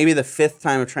after maybe the 5th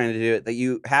time of trying to do it that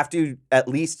you have to at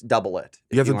least double it.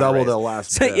 You have to wanna double raise the it.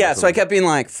 last. So, bit or yeah, so I something. kept being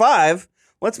like 5.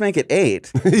 Let's make it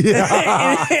 8.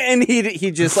 Yeah. and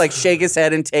he'd just like shake his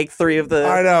head and take 3 of the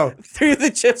I know. 3 of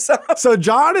the chips off. So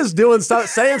John is doing stuff,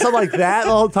 saying something like that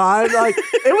the whole time. Like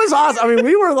it was awesome. I mean,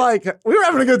 we were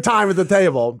having a good time at the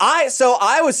table.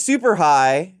 I was super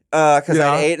high because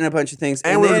Yeah. I'd eaten a bunch of things,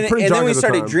 And we were pretty drunk then we at the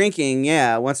started time. drinking.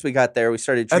 Yeah, once we got there, we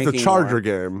started At drinking the Charger more.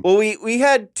 game. Well, we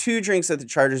had 2 drinks at the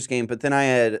Chargers game, but then I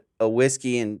had a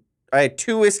whiskey and I had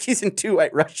 2 whiskeys and 2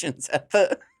 White Russians at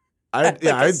the. I had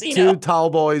casino. 2 tall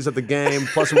boys at the game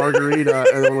plus a margarita,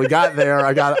 and then when we got there,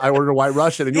 I ordered a White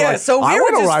Russian, and you're Yeah, like, so I we were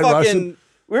want a just White Russian.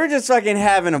 fucking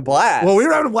having a blast. Well, we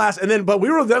were having a blast, but we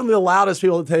were definitely the loudest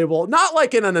people at the table. Not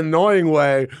like in an annoying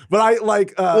way, but I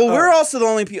like. we're also the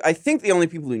only people. I think the only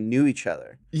people who knew each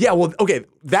other. Yeah, well, okay,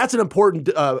 that's an important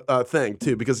thing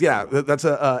too, because that's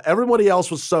everybody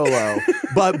else was solo,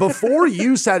 but before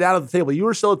you sat down at the table, you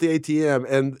were still at the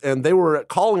ATM, and they were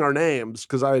calling our names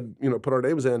because I had put our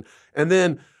names in, and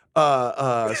then.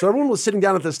 So everyone was sitting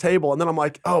down at this table, and then I'm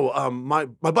like, my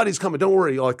buddy's coming. Don't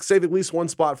worry, like save at least one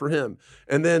spot for him.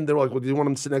 And then they were like, well, do you want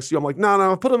him to sit next to you? I'm like,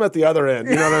 no, put him at the other end.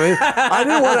 You know what I mean?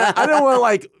 I didn't want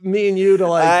like me and you to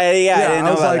like. I didn't know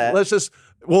I was about like, that. let's just.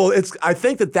 Well, I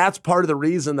think that's part of the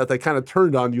reason that they kind of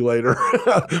turned on you later.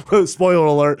 Spoiler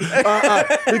alert.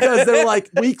 Because they were like,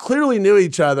 we clearly knew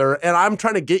each other, and I'm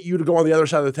trying to get you to go on the other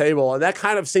side of the table. And that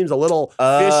kind of seems a little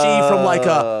fishy from like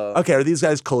okay, are these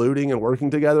guys colluding and working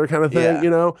together kind of thing,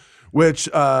 Yeah. Which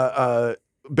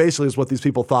basically is what these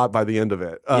people thought by the end of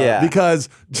it. Yeah. Because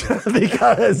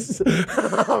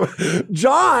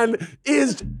John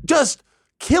is just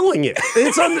killing it.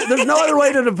 There's no other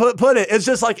way to put it. It's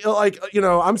just like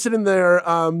I'm sitting there,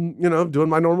 doing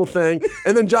my normal thing,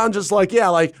 and then John just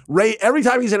every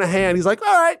time he's in a hand, he's like,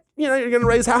 all right, you're gonna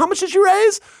raise how much did you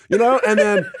raise? And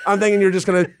then I'm thinking you're just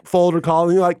gonna fold or call,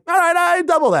 and you're like, all right, I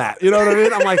double that. You know what I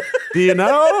mean? I'm like, do you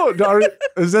know?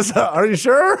 Are you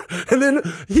sure? And then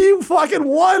he fucking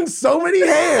won so many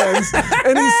hands,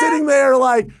 and he's sitting there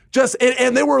like.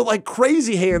 And they were like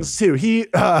crazy hands too.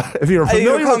 If you're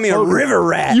familiar You call me a poker, river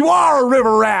rat. you are a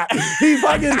river rat. He's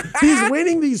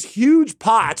winning these huge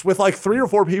pots with like 3 or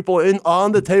 4 people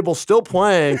on the table still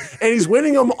playing, and he's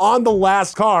winning them on the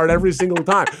last card every single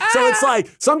time. So it's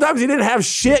like sometimes he didn't have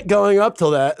shit going up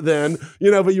till then,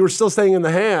 but you were still staying in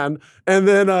the hand. And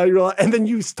then you're like, and then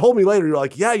you told me later, you're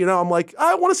like, yeah, I'm like,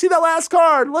 I want to see that last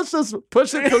card. Let's just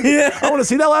push it. I want to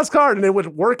see that last card, and it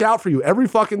would work out for you every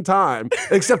fucking time,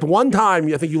 except one time.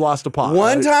 I think you lost a pot.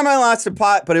 One right? time I lost a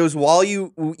pot, but it was while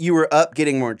you were up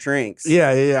getting more drinks.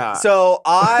 Yeah. So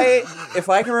if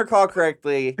I can recall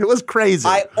correctly, It was crazy.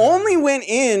 I only went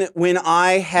in when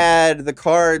I had the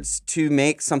cards to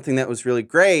make something that was really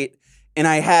great, and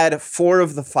I had 4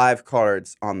 of the 5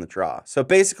 cards on the draw. So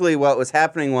basically what was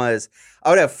happening was I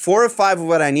would have 4 or 5 of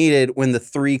what I needed when the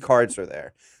 3 cards were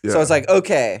there. So I was like,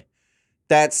 okay,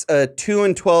 that's a 2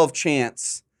 in 12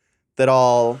 chance that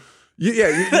I'll...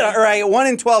 right, 1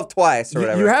 in 12 twice or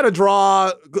whatever. You had a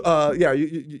draw.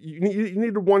 You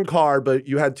needed 1 card, but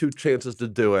you had 2 chances to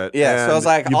do it. Yeah, so I was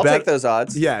like, I'll take those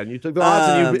odds. Yeah, and you took the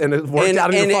odds, and it worked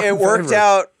out in your fucking it worked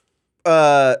favor.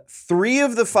 out 3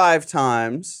 of the 5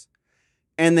 times,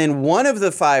 and then 1 of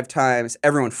the 5 times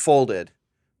everyone folded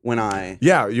when I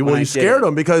Yeah, you I did scared it.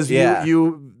 them because Yeah.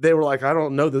 they were like, I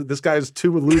don't know, this guy's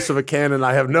too loose of a cannon.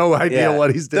 I have no idea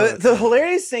what he's doing. The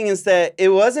hilarious thing is that it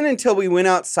wasn't until we went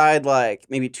outside, like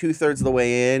maybe 2/3 of the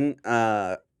way in,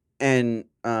 and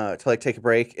to like take a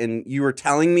break, and you were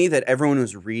telling me that everyone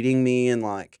was reading me and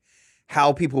like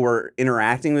how people were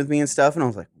interacting with me and stuff, and I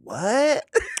was like, what?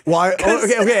 Well,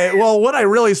 okay. Well, what I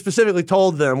really specifically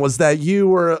told them was that you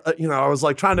were, I was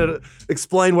like trying to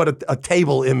explain what a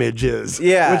table image is.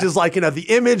 Yeah. Which is like, the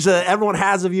image that everyone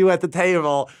has of you at the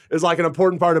table is like an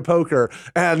important part of poker.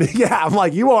 And yeah, I'm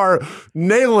like, you are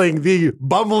nailing the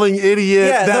bumbling idiot.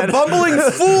 Yeah, the bumbling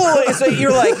fool is what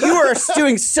you're like, you are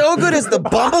doing so good as the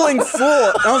bumbling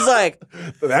fool. And I was like,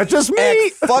 that's just me.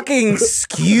 fucking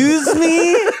excuse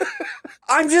me?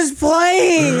 I'm just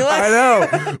playing. I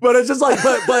know, but it's just like,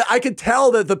 but I could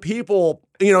tell that the people,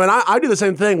 and I do the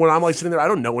same thing when I'm like sitting there. I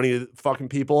don't know any of the fucking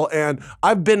people, and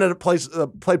I've been at a place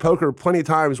play poker plenty of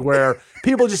times where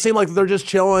people just seem like they're just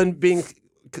chilling, being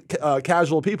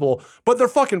casual people, but they're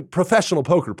fucking professional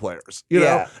poker players, you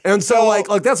know. And so like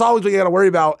that's always what you got to worry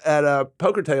about at a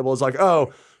poker table is like,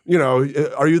 oh, you know,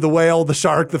 are you the whale, the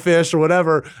shark, the fish, or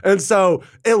whatever? And so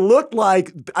it looked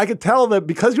like I could tell that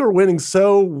because you were winning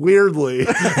so weirdly,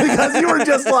 because you were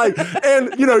just like,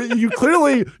 and you know, you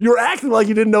were acting like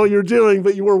you didn't know what you were doing,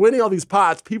 but you were winning all these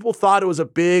pots. People thought it was a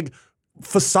big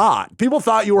facade. People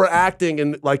thought you were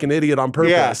acting like an idiot on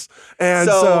purpose. Yeah. And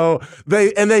so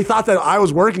they thought that I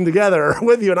was working together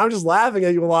with you, and I'm just laughing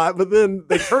at you a lot. But then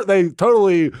they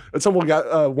totally, someone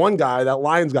got one guy, that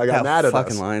Lions guy, got mad at us.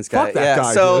 Fucking Lions guy. Fuck that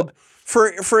guy. So dude.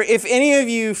 for if any of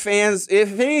you fans,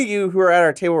 if any of you who are at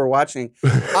our table were watching,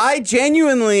 I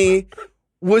genuinely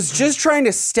was just trying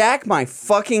to stack my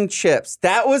fucking chips.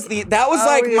 That was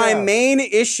my main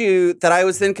issue that I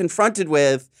was then confronted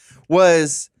with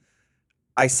was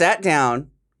I sat down,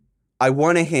 I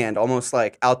won a hand almost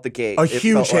like out the gate. A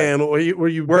huge hand where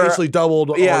you basically doubled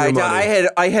all your money.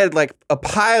 I had like a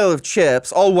pile of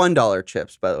chips, all $1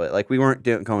 chips, by the way. Like we weren't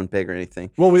going big or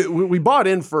anything. Well, we bought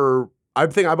in for, I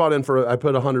think I bought in for, I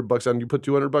put $100 down. You put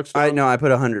 $200 down? I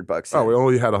put $100 in. Oh, we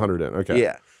only had 100 in. Okay.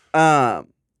 Yeah.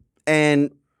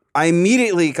 And I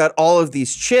immediately got all of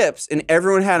these chips and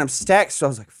everyone had them stacked. So I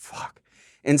was like, fuck.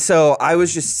 And so I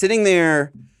was just sitting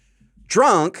there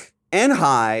drunk and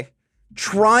high,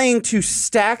 trying to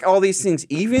stack all these things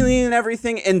evenly and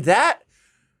everything. And that,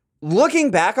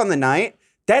 looking back on the night,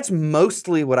 that's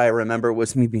mostly what I remember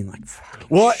was me being like,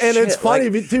 well, and shit. it's funny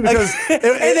too because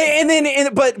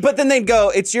but then they'd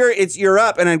go, you're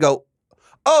up, and I'd go,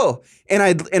 oh, and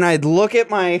I'd look at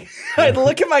my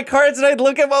cards and I'd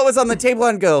look at what was on the table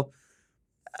and go,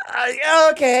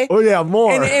 okay. Oh yeah,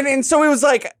 more. And so it was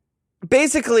like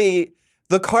basically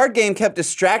the card game kept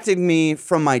distracting me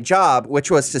from my job, which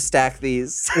was to stack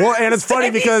these. Well, and it's funny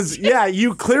because,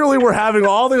 you clearly were having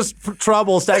all this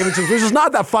trouble stacking the chips, which is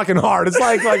not that fucking hard. It's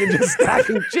like fucking just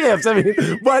stacking chips. I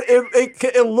mean, but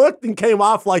it looked and came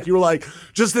off like you were like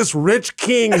just this rich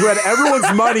king who had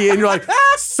everyone's money, and you're like,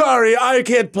 sorry, I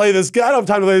can't play this game. I don't have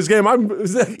time to play this game. I'm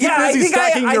busy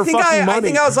stacking your fucking money. I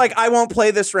think I was like, I won't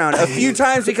play this round a few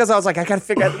times because I was like, I gotta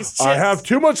figure out these chips. I have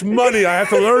too much money. I have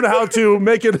to learn how to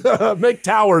make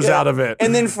towers out of it.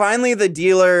 And then finally the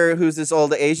dealer, who's this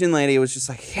old Asian lady, was just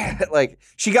like, like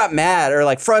she got mad or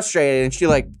like frustrated, and she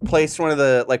like placed one of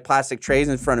the like plastic trays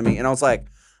in front of me, and I was like,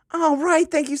 all right,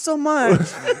 thank you so much.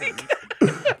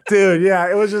 Dude, yeah,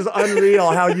 it was just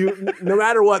unreal how no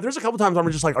matter what, there's a couple times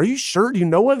I'm just like, are you sure? Do you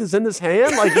know what is in this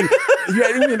hand? Like, you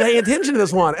didn't even pay attention to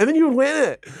this one. And then you would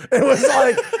win it. It was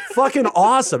like fucking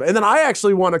awesome. And then I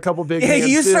actually won a couple big hands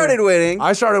you too. started winning.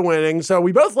 I started winning. So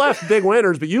we both left big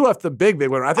winners, but you left the big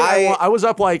winner. I think I was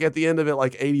up like at the end of it,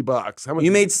 like $80. How much?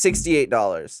 You made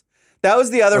 $68. That was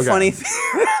the other funny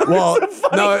thing. Well,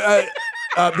 no,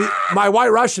 my White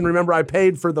Russian, remember, I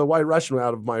paid for the White Russian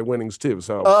out of my winnings too.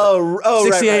 So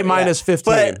 68 right, minus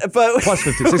 15. But plus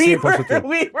 15. 68 plus 15.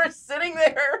 We were sitting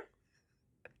there.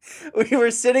 We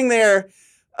were sitting there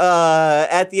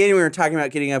at the end. We were talking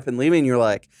about getting up and leaving. And you're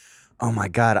like, oh my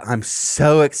God, I'm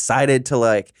so excited to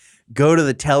like go to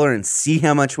the teller and see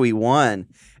how much we won.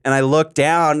 And I looked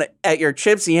down at your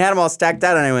chips and you had them all stacked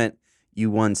out. And I went, you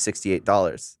won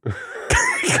 $68.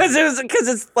 Because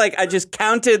it's like I just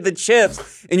counted the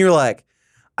chips, and you're like,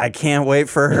 I can't wait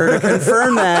for her to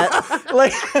confirm that.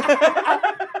 Like,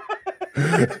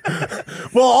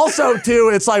 well, also too,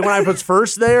 it's like when I was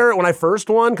first there, when I first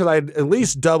won, because I had at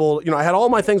least doubled. I had all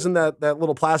my things in that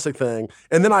little plastic thing,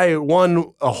 and then I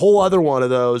won a whole other one of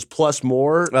those plus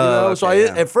more. Okay,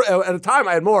 so at a time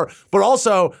I had more, but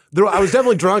also I was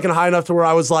definitely drunk and high enough to where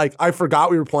I was like, I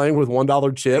forgot we were playing with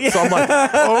 $1 chips. So I'm like,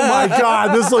 oh my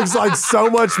God, this looks like so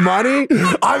much money.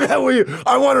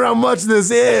 I wonder how much this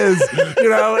is,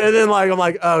 and then like I'm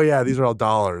like, oh yeah, these are all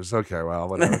dollars. Okay, well,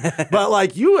 whatever. But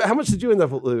like how much did you end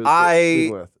up losing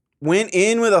with? Went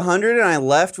in with 100 and I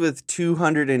left with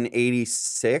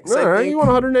 286. All right, you won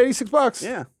 $186.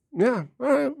 Yeah. Yeah.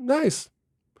 All right. Nice.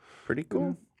 Pretty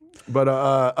cool. But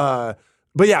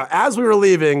yeah, as we were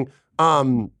leaving,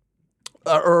 or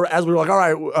as we were like, all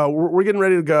right, we're getting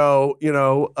ready to go.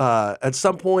 At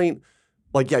some point,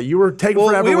 like, yeah, you were taking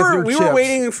forever with your chips. We were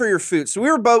waiting for your food. So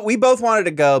we both wanted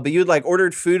to go, but you'd like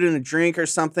ordered food and a drink or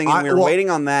something, and we were waiting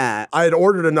on that. I had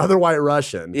ordered another White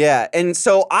Russian. Yeah, and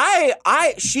so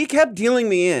she kept dealing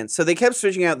me in. So they kept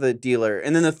switching out the dealer,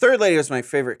 and then the third lady was my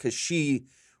favorite because she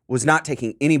was not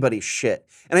taking anybody's shit.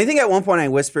 And I think at one point I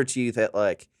whispered to you that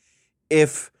like,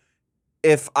 if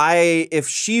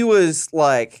she was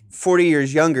like 40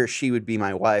 years younger, she would be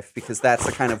my wife, because that's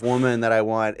the kind of woman that I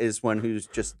want, is one who's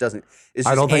just angry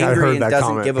and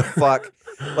doesn't give a fuck.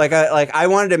 I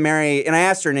wanted to marry, and I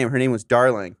asked her name. Her name was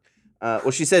Darling. Well,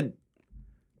 she said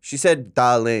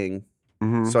darling,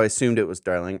 so I assumed it was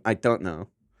Darling. I don't know.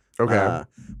 Okay.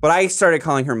 But I started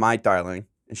calling her my darling,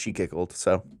 and she giggled.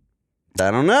 So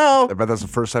I don't know. I bet that's the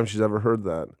first time she's ever heard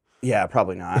that. Yeah,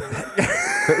 probably not.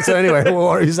 So anyway,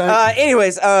 what are you saying?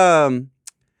 Anyways, I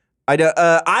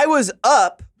was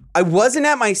up. I wasn't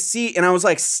at my seat, and I was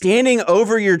like standing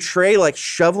over your tray, like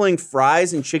shoveling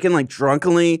fries and chicken, like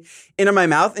drunkenly into my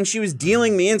mouth. And she was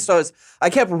dealing me in, so I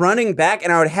kept running back,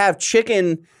 and I would have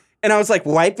chicken, and I was like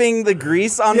wiping the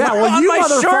grease on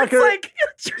my shorts. Like,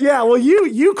 yeah, well,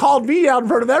 you called me out in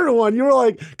front of everyone. You were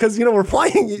like, because we're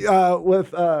playing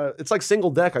with it's like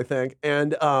single deck, I think,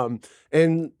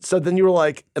 and so then you were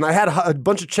like, and I had a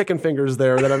bunch of chicken fingers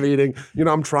there that I'm eating.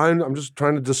 I'm just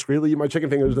trying to discreetly eat my chicken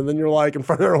fingers, and then you're like in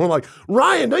front of everyone, like,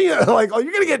 Ryan, don't you like? Oh,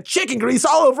 you're gonna get chicken grease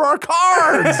all over our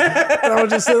cards. And I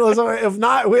was just saying,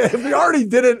 if we already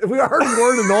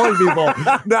weren't annoying people,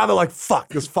 now they're like, fuck,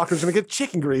 this fucker's gonna get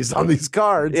chicken grease on these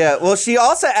cards. Yeah. Well, she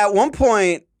also at one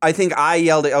point, I think I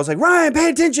yelled it. I was like, Ryan, pay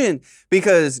attention,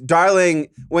 because Darling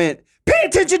went, pay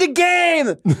attention to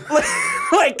game.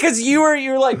 Like, cause you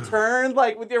were like turned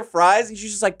like with your fries, and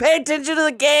she's just like, pay attention to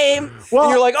the game. Well,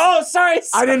 and you're like, oh, sorry.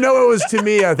 I didn't know it was to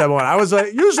me at that point. I was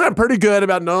like, usually I'm pretty good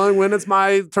about knowing when it's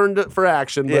my turn for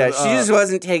action. But, yeah, she just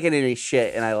wasn't taking any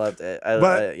shit, and I loved it.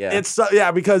 It's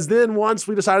because then once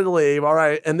we decided to leave, all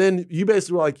right, and then you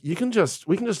basically were like, we can just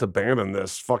abandon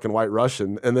this fucking White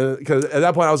Russian, and then because at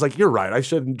that point I was like, you're right, I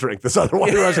shouldn't drink this other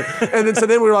White Russian, and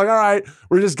then we were like, all right,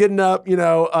 we're just getting up,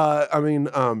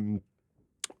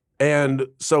 and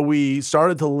so we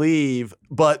started to leave,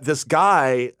 but this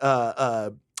guy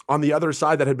on the other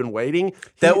side that had been waiting.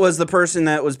 That was the person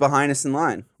that was behind us in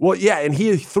line. Well, yeah, and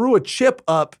he threw a chip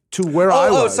up to where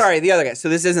I was. Oh, sorry, the other guy. So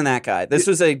this isn't that guy. This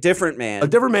was a different man. A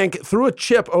different man threw a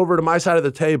chip over to my side of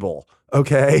the table.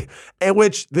 Okay, and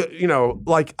which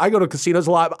like I go to casinos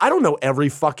a lot, but I don't know every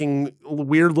fucking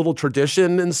weird little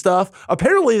tradition and stuff.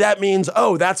 Apparently, that means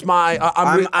that's my.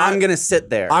 I'm gonna sit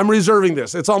there. I'm reserving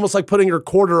this. It's almost like putting your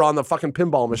quarter on the fucking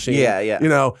pinball machine.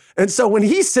 Yeah. And so when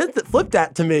he flipped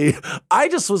that to me, I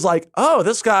just was like, oh,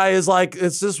 this guy is like,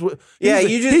 it's just. Yeah,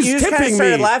 you just kind of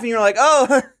started laughing. You're like,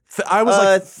 oh. I was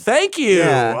like, thank you.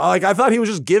 Yeah. Like I thought he was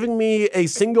just giving me a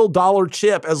 $1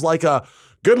 chip as like a.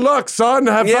 Good luck, son.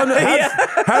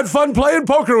 Had fun playing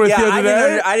poker with you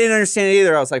today. I didn't understand it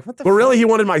either. I was like, what the fuck? But really, he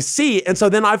wanted my seat. And so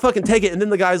then I fucking take it. And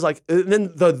then the guy's like, and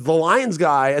then the Lions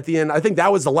guy at the end, I think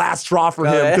that was the last straw for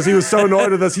him because he was so annoyed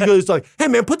with us. He goes like, hey,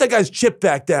 man, put that guy's chip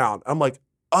back down. I'm like,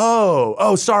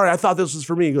 oh, sorry. I thought this was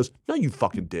for me. He goes, no, you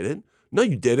fucking didn't. No,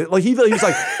 you didn't. Like, he's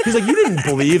like, you didn't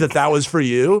believe that was for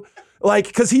you. Like,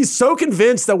 because he's so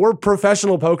convinced that we're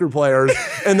professional poker players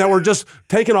and that we're just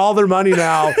taking all their money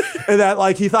now, and that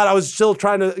like he thought I was still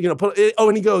trying to put it. Oh,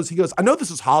 and he goes, I know this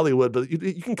is Hollywood, but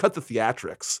you can cut the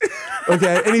theatrics,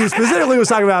 okay? And he specifically was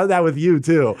talking about that with you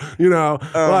too, Oh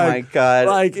my god!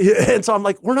 Like, and so I'm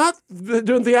like, we're not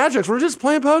doing theatrics, we're just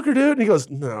playing poker, dude. And he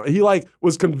goes, no. He like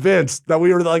was convinced that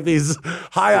we were like these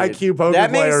high IQ poker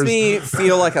that players. That makes me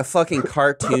feel like a fucking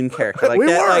cartoon character. Like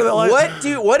that. Like,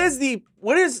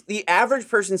 what is the average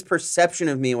person's perception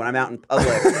of me when I'm out in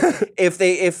public?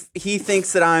 if he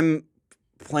thinks that I'm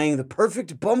playing the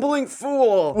perfect bumbling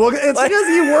fool. Well, it's like, because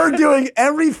you were doing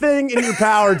everything in your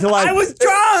power to like. I was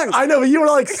drunk. I know, but you were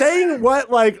like saying what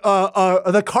like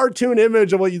the cartoon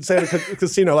image of what you'd say at a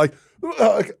casino, like.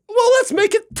 Well, let's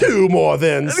make it 2 more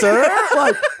then, sir.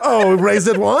 Like, raise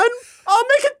it 1. I'll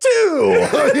make it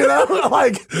 2.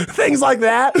 Like things like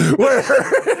that. Where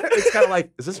it's kind of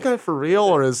like, is this guy for real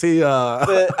or is he?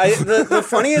 The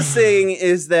funniest thing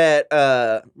is that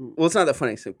well, it's not the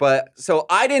funniest thing, but so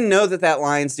I didn't know that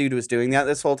Lions dude was doing that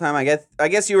this whole time. I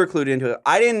guess you were clued into it.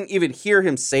 I didn't even hear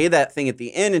him say that thing at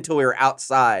the end until we were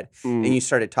outside and you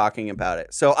started talking about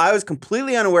it. So I was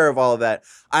completely unaware of all of that.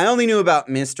 I only knew about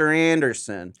Mr.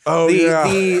 Anderson.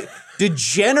 The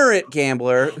degenerate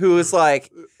gambler who was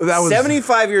like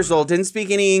 75 years old, didn't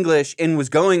speak any English, and was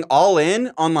going all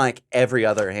in on like every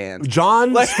other hand.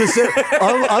 John, of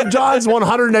John's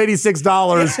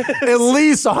 $186, at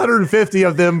least 150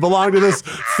 of them belonged to this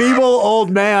feeble old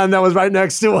man that was right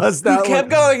next to us. That kept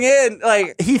going in.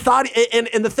 Like he thought,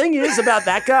 and the thing is about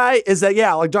that guy is that,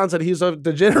 yeah, like John said, he's a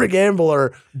degenerate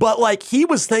gambler, but like he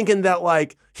was thinking that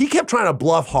like, he kept trying to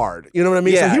bluff hard. You know what I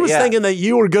mean? Yeah, so he was thinking that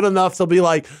you were good enough to be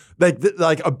like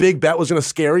a big bet was going to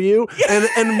scare you.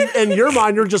 And in your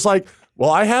mind, you're just like, well,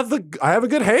 I have a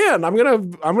good hand. I'm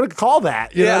gonna call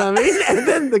that. You know what I mean? And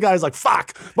then the guy's like,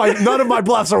 fuck, none of my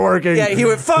bluffs are working. Yeah, he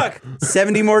went, fuck,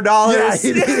 $70 more.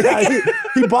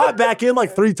 He bought back in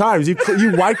like 3 times. You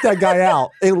wiped that guy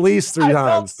out at least 3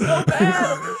 times. Felt so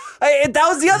bad. That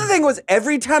was the other thing was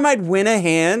every time I'd win a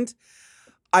hand,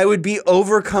 I would be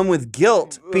overcome with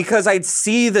guilt because I'd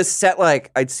see the set,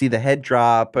 like I'd see the head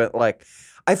drop, but like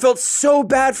I felt so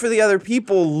bad for the other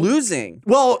people losing.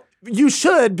 Well, you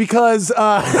should because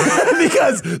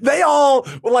because they all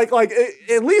like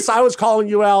at least I was calling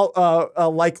you out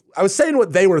like I was saying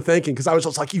what they were thinking because I was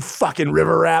just like, you fucking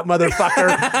river rat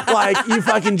motherfucker. Like you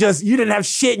fucking you didn't have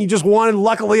shit and you just won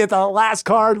luckily at the last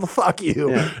card. Fuck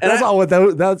you. Yeah. And that's what they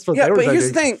were thinking. But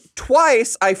here's the thing,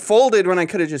 twice I folded when I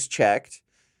could have just checked.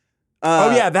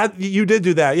 Oh yeah, that you did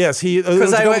do that. Yes,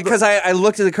 because I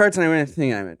looked at the cards and I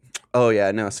went, oh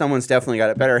yeah, no, someone's definitely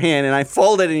got a better hand, and I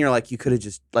folded, and you're like, you could have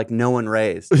just like no one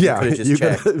raised. Yeah, you could have just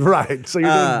checked. Right. So you're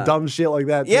doing dumb shit like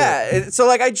that. Too. Yeah. So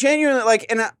like I genuinely like,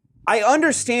 and I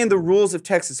understand the rules of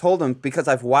Texas Hold'em because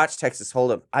I've watched Texas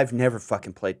Hold'em. I've never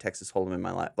fucking played Texas Hold'em in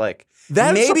my life. Like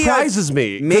that surprises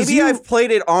me. Maybe I've played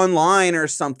it online or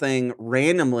something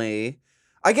randomly.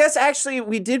 I guess actually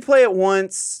we did play it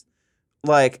once.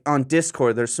 Like on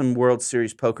Discord, there's some World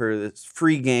Series Poker, this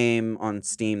free game on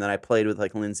Steam that I played with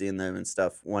like Lindsay and them and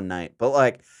stuff one night. But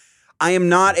like, I am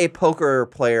not a poker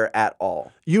player at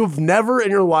all. You've never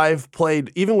in your life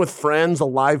played, even with friends, a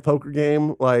live poker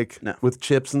game like with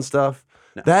chips and stuff?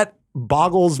 No. That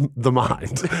boggles the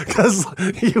mind because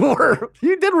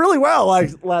you did really well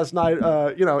like last night.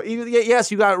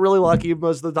 Yes, you got really lucky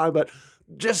most of the time, but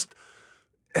just.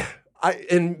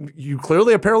 And you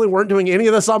clearly apparently weren't doing any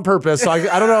of this on purpose, so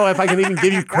I don't know if I can even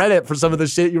give you credit for some of the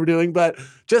shit you were doing, but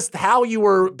just how you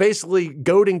were basically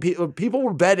goading people. People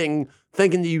were betting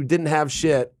thinking that you didn't have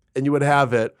shit and you would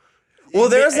have it. Well,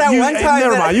 there's that one time.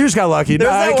 Never mind, you just got lucky. There's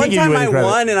that one time I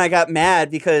won and I got mad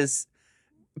because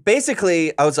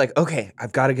basically I was like, okay,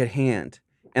 I've got a good hand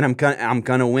and I'm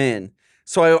gonna win.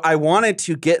 So I wanted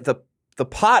to get the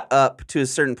pot up to a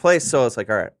certain place, so I was like,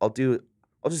 all right,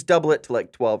 I'll just double it to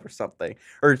like 12 or something,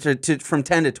 or to from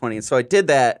 10 to 20. And so I did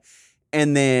that,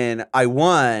 and then I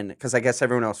won because I guess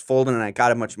everyone else folded, and I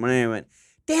got a bunch of money. And I went,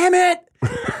 damn it!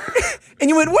 And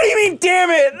you went, what do you mean,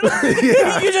 damn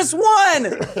it? You just won!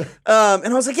 And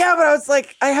I was like, yeah, but I was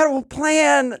like, I had a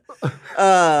plan.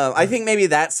 I think maybe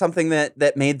that's something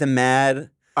that made them mad.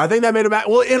 I think that made them mad.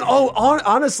 Well, and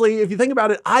honestly, if you think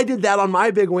about it, I did that on my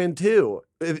big win too.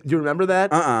 Do you remember that?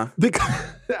 Because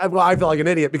I feel like an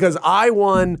idiot because I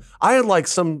won. I had like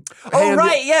some. Oh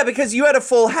right, yeah, because you had a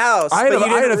full house. I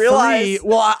had a realize. 3.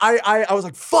 Well, I was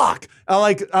like fuck.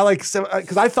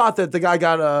 Because I thought that the guy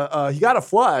got a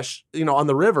flush, on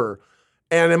the river,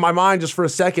 and in my mind, just for a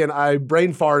second, I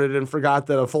brain farted and forgot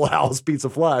that a full house beats a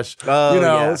flush. Oh,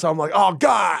 yeah. So I'm like, oh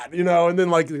god, and then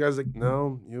like the guy's like,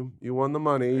 no, you won the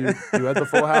money. You had the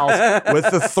full house with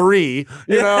the 3.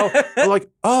 I'm like,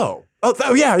 oh.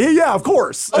 Oh yeah, of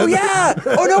course. Oh yeah.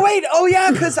 Oh no, wait. Oh yeah,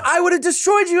 because I would have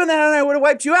destroyed you and then I would have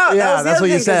wiped you out. Yeah, that's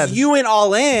what you said. You went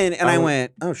all in, and I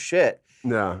went, oh shit.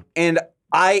 Yeah. And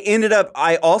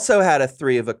I also had a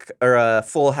 3 or a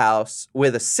full house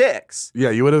with a 6. Yeah,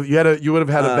 you would have had a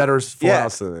better full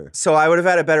house than me. So I would have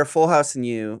had a better full house than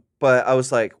you, but I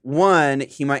was like, 1,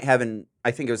 he might have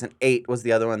I think it was an 8 was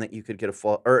the other one that you could get a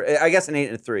full, or I guess an 8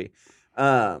 and a 3.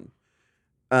 I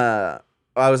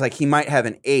was like, he might have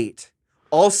an 8.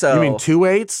 Also, you mean 2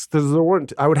 8s? There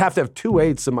weren't. I would have to have 2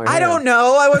 8s in my hand. I don't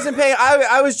know. I wasn't paying.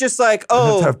 I was just like,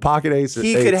 oh, have to have pocket aces.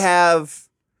 He could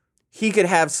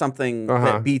have something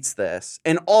that beats this.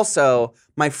 And also,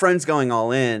 my friend's going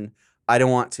all in. I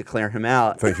don't want to clear him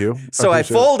out. Thank you. So I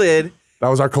folded. That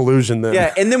was our collusion then.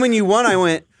 Yeah, and then when you won, I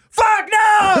went, fuck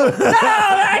no,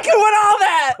 I can win all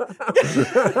that.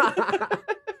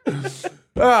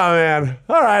 Oh man!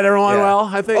 All right, everyone. Yeah. Well,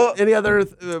 I think any other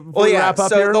wrap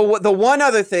up here. The one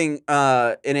other thing,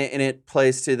 and it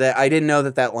plays to that. I didn't know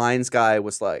that Lines guy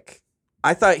was like.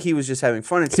 I thought he was just having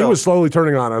fun. And he was slowly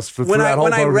turning on us for that whole.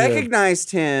 When I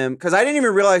recognized him, because I didn't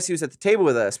even realize he was at the table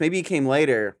with us. Maybe he came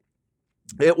later.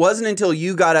 It wasn't until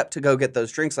you got up to go get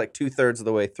those drinks, like 2/3 of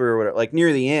the way through, or whatever, like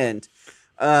near the end,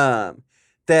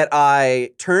 that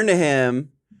I turned to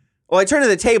him. Well, I turned to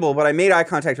the table, but I made eye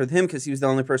contact with him because he was the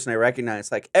only person I recognized.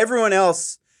 Like everyone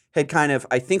else had kind of,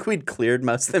 I think we'd cleared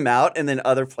most of them out, and then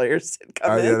other players had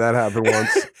come in. Yeah, that happened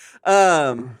once.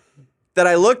 That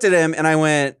I looked at him and I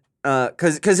went,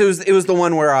 because it was the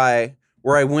one where I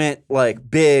went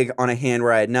like big on a hand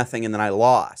where I had nothing and then I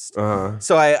lost.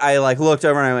 So I like looked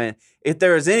over and I went, if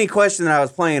there was any question that I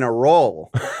was playing a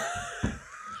role.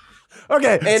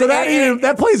 Okay, so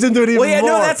that plays into it even more. Well, yeah,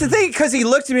 no, that's the thing, because he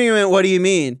looked at me and went, what do you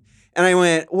mean? And I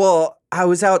went, well, I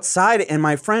was outside and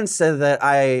my friend said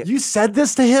that You said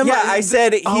this to him? Yeah, I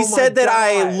said, he said that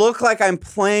I look like I'm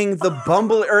playing the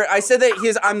or I said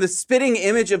that I'm the spitting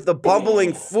image of the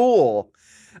bumbling fool.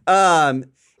 And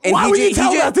And Why would you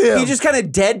tell that to him? He just kind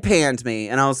of deadpanned me,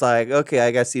 and I was like, okay,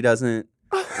 I guess he doesn't.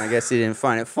 I guess he didn't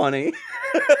find it funny.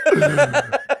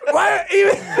 Why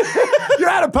even you're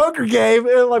at a poker game,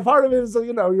 and like part of it is you're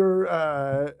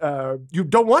you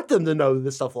don't want them to know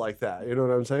this stuff like that. You know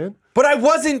what I'm saying? But I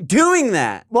wasn't doing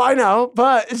that. Well, I know,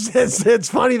 but it's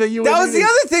funny that you. That was the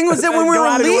other thing was that when we go were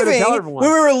out of your way to tell leaving, everyone.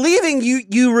 when we were leaving,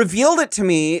 you revealed it to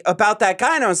me about that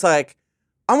guy, and I was like,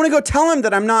 I want to go tell him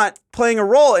that I'm not playing a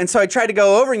role. And so I tried to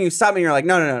go over, and you stopped me. And you're like,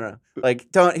 no.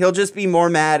 Like, don't. He'll just be more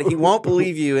mad. He won't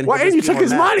believe you. And Well, he'll and you just be took more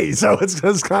his mad. money, so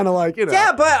it's kind of like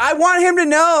Yeah, but I want him to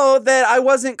know that I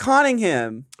wasn't conning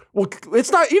him. Well,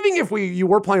 it's not even if you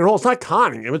were playing a role. It's not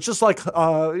conning him. It's just like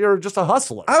you're just a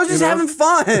hustler. I was just having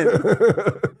fun.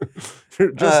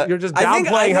 you're just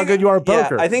downplaying how good you are at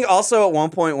poker. Yeah, I think also at one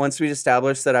point, once we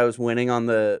established that I was winning on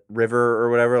the river or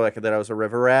whatever, like that I was a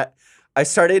river rat, I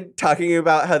started talking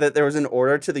about how that there was an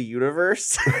order to the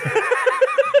universe.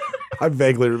 I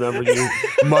vaguely remember you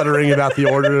muttering about the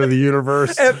order of the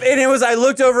universe. And it was, I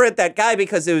looked over at that guy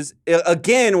because it was,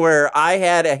 again, where I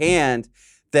had a hand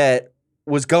that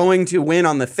was going to win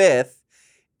on the 5th,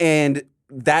 and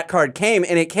that card came,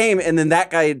 and then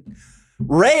that guy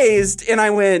raised, and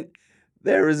I went,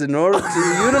 there is an order to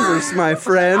the universe, my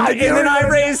friend. And then I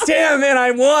raised him, and I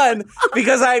won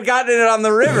because I had gotten it on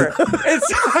the river. And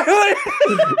so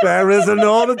There is an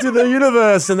order to the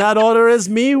universe, and that order is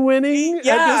me winning. at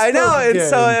yeah, this I know. poker And game.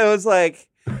 so it was like,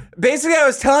 basically, I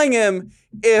was telling him,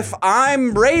 if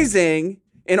I'm raising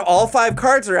and all 5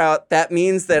 cards are out, that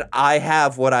means that I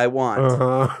have what I want.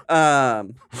 Uh-huh.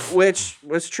 Which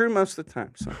was true most of the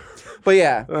time. So, but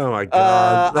yeah. Oh my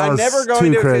god, that I'm was never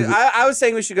going too to. crazy. I was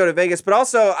saying we should go to Vegas, but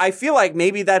also I feel like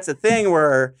maybe that's a thing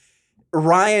where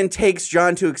Ryan takes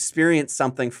John to experience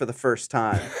something for the first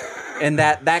time, and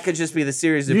that could just be the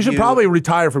series of You should probably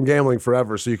retire from gambling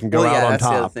forever, so you can go Well, yeah, out on that's the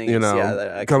other top. thing You is, know, yeah,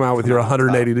 that I come can out with come your out on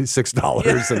top.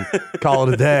 $186 and call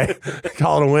it a day,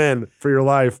 call it a win for your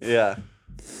life. Yeah.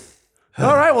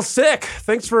 All right, well, sick.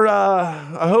 Thanks for.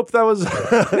 I hope that was.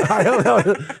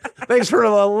 Thanks for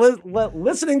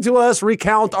listening to us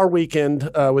recount our weekend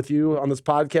with you on this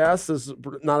podcast. This is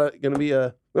not going to be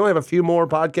a. We only have a few more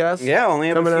podcasts. Yeah, only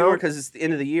have a coming few more out. because it's the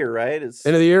end of the year, right? It's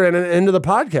End of the year and end of the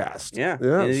podcast. yeah, end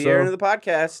of the year, end of the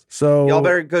podcast. So Y'all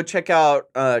better go check out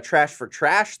Trash for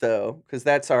Trash, though, because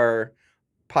that's our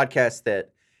podcast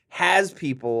that has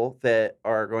people that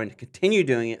are going to continue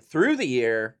doing it through the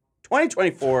year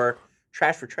 2024.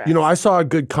 Trash for Trash. You know, I saw a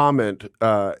good comment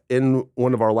in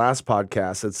one of our last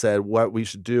podcasts that said what we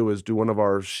should do is do one of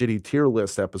our shitty tier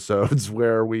list episodes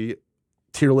where we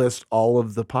tier list all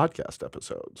of the podcast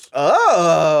episodes.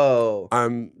 Oh,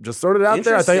 I'm just throwing it out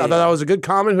there. I thought that was a good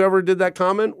comment. Whoever did that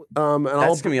comment, and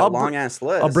that's gonna be a long ass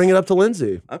list. I'll bring it up to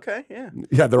Lindsay. Okay, yeah.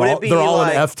 Yeah, they're Would it all be they're all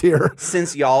like- in F tier.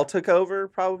 Since y'all took over,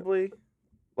 probably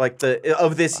like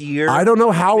of this year. I don't know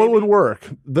how it maybe? would work,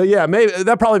 but yeah, maybe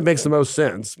that probably makes the most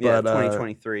sense. Yeah, but,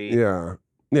 2023. Yeah,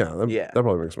 that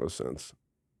probably makes most sense.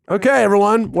 Okay. Okay,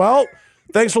 everyone. Well,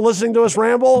 thanks for listening to us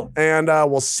ramble, and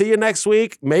we'll see you next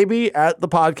week, maybe at the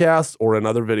podcast or in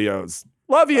other videos.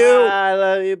 Love you. I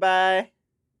love you. Bye.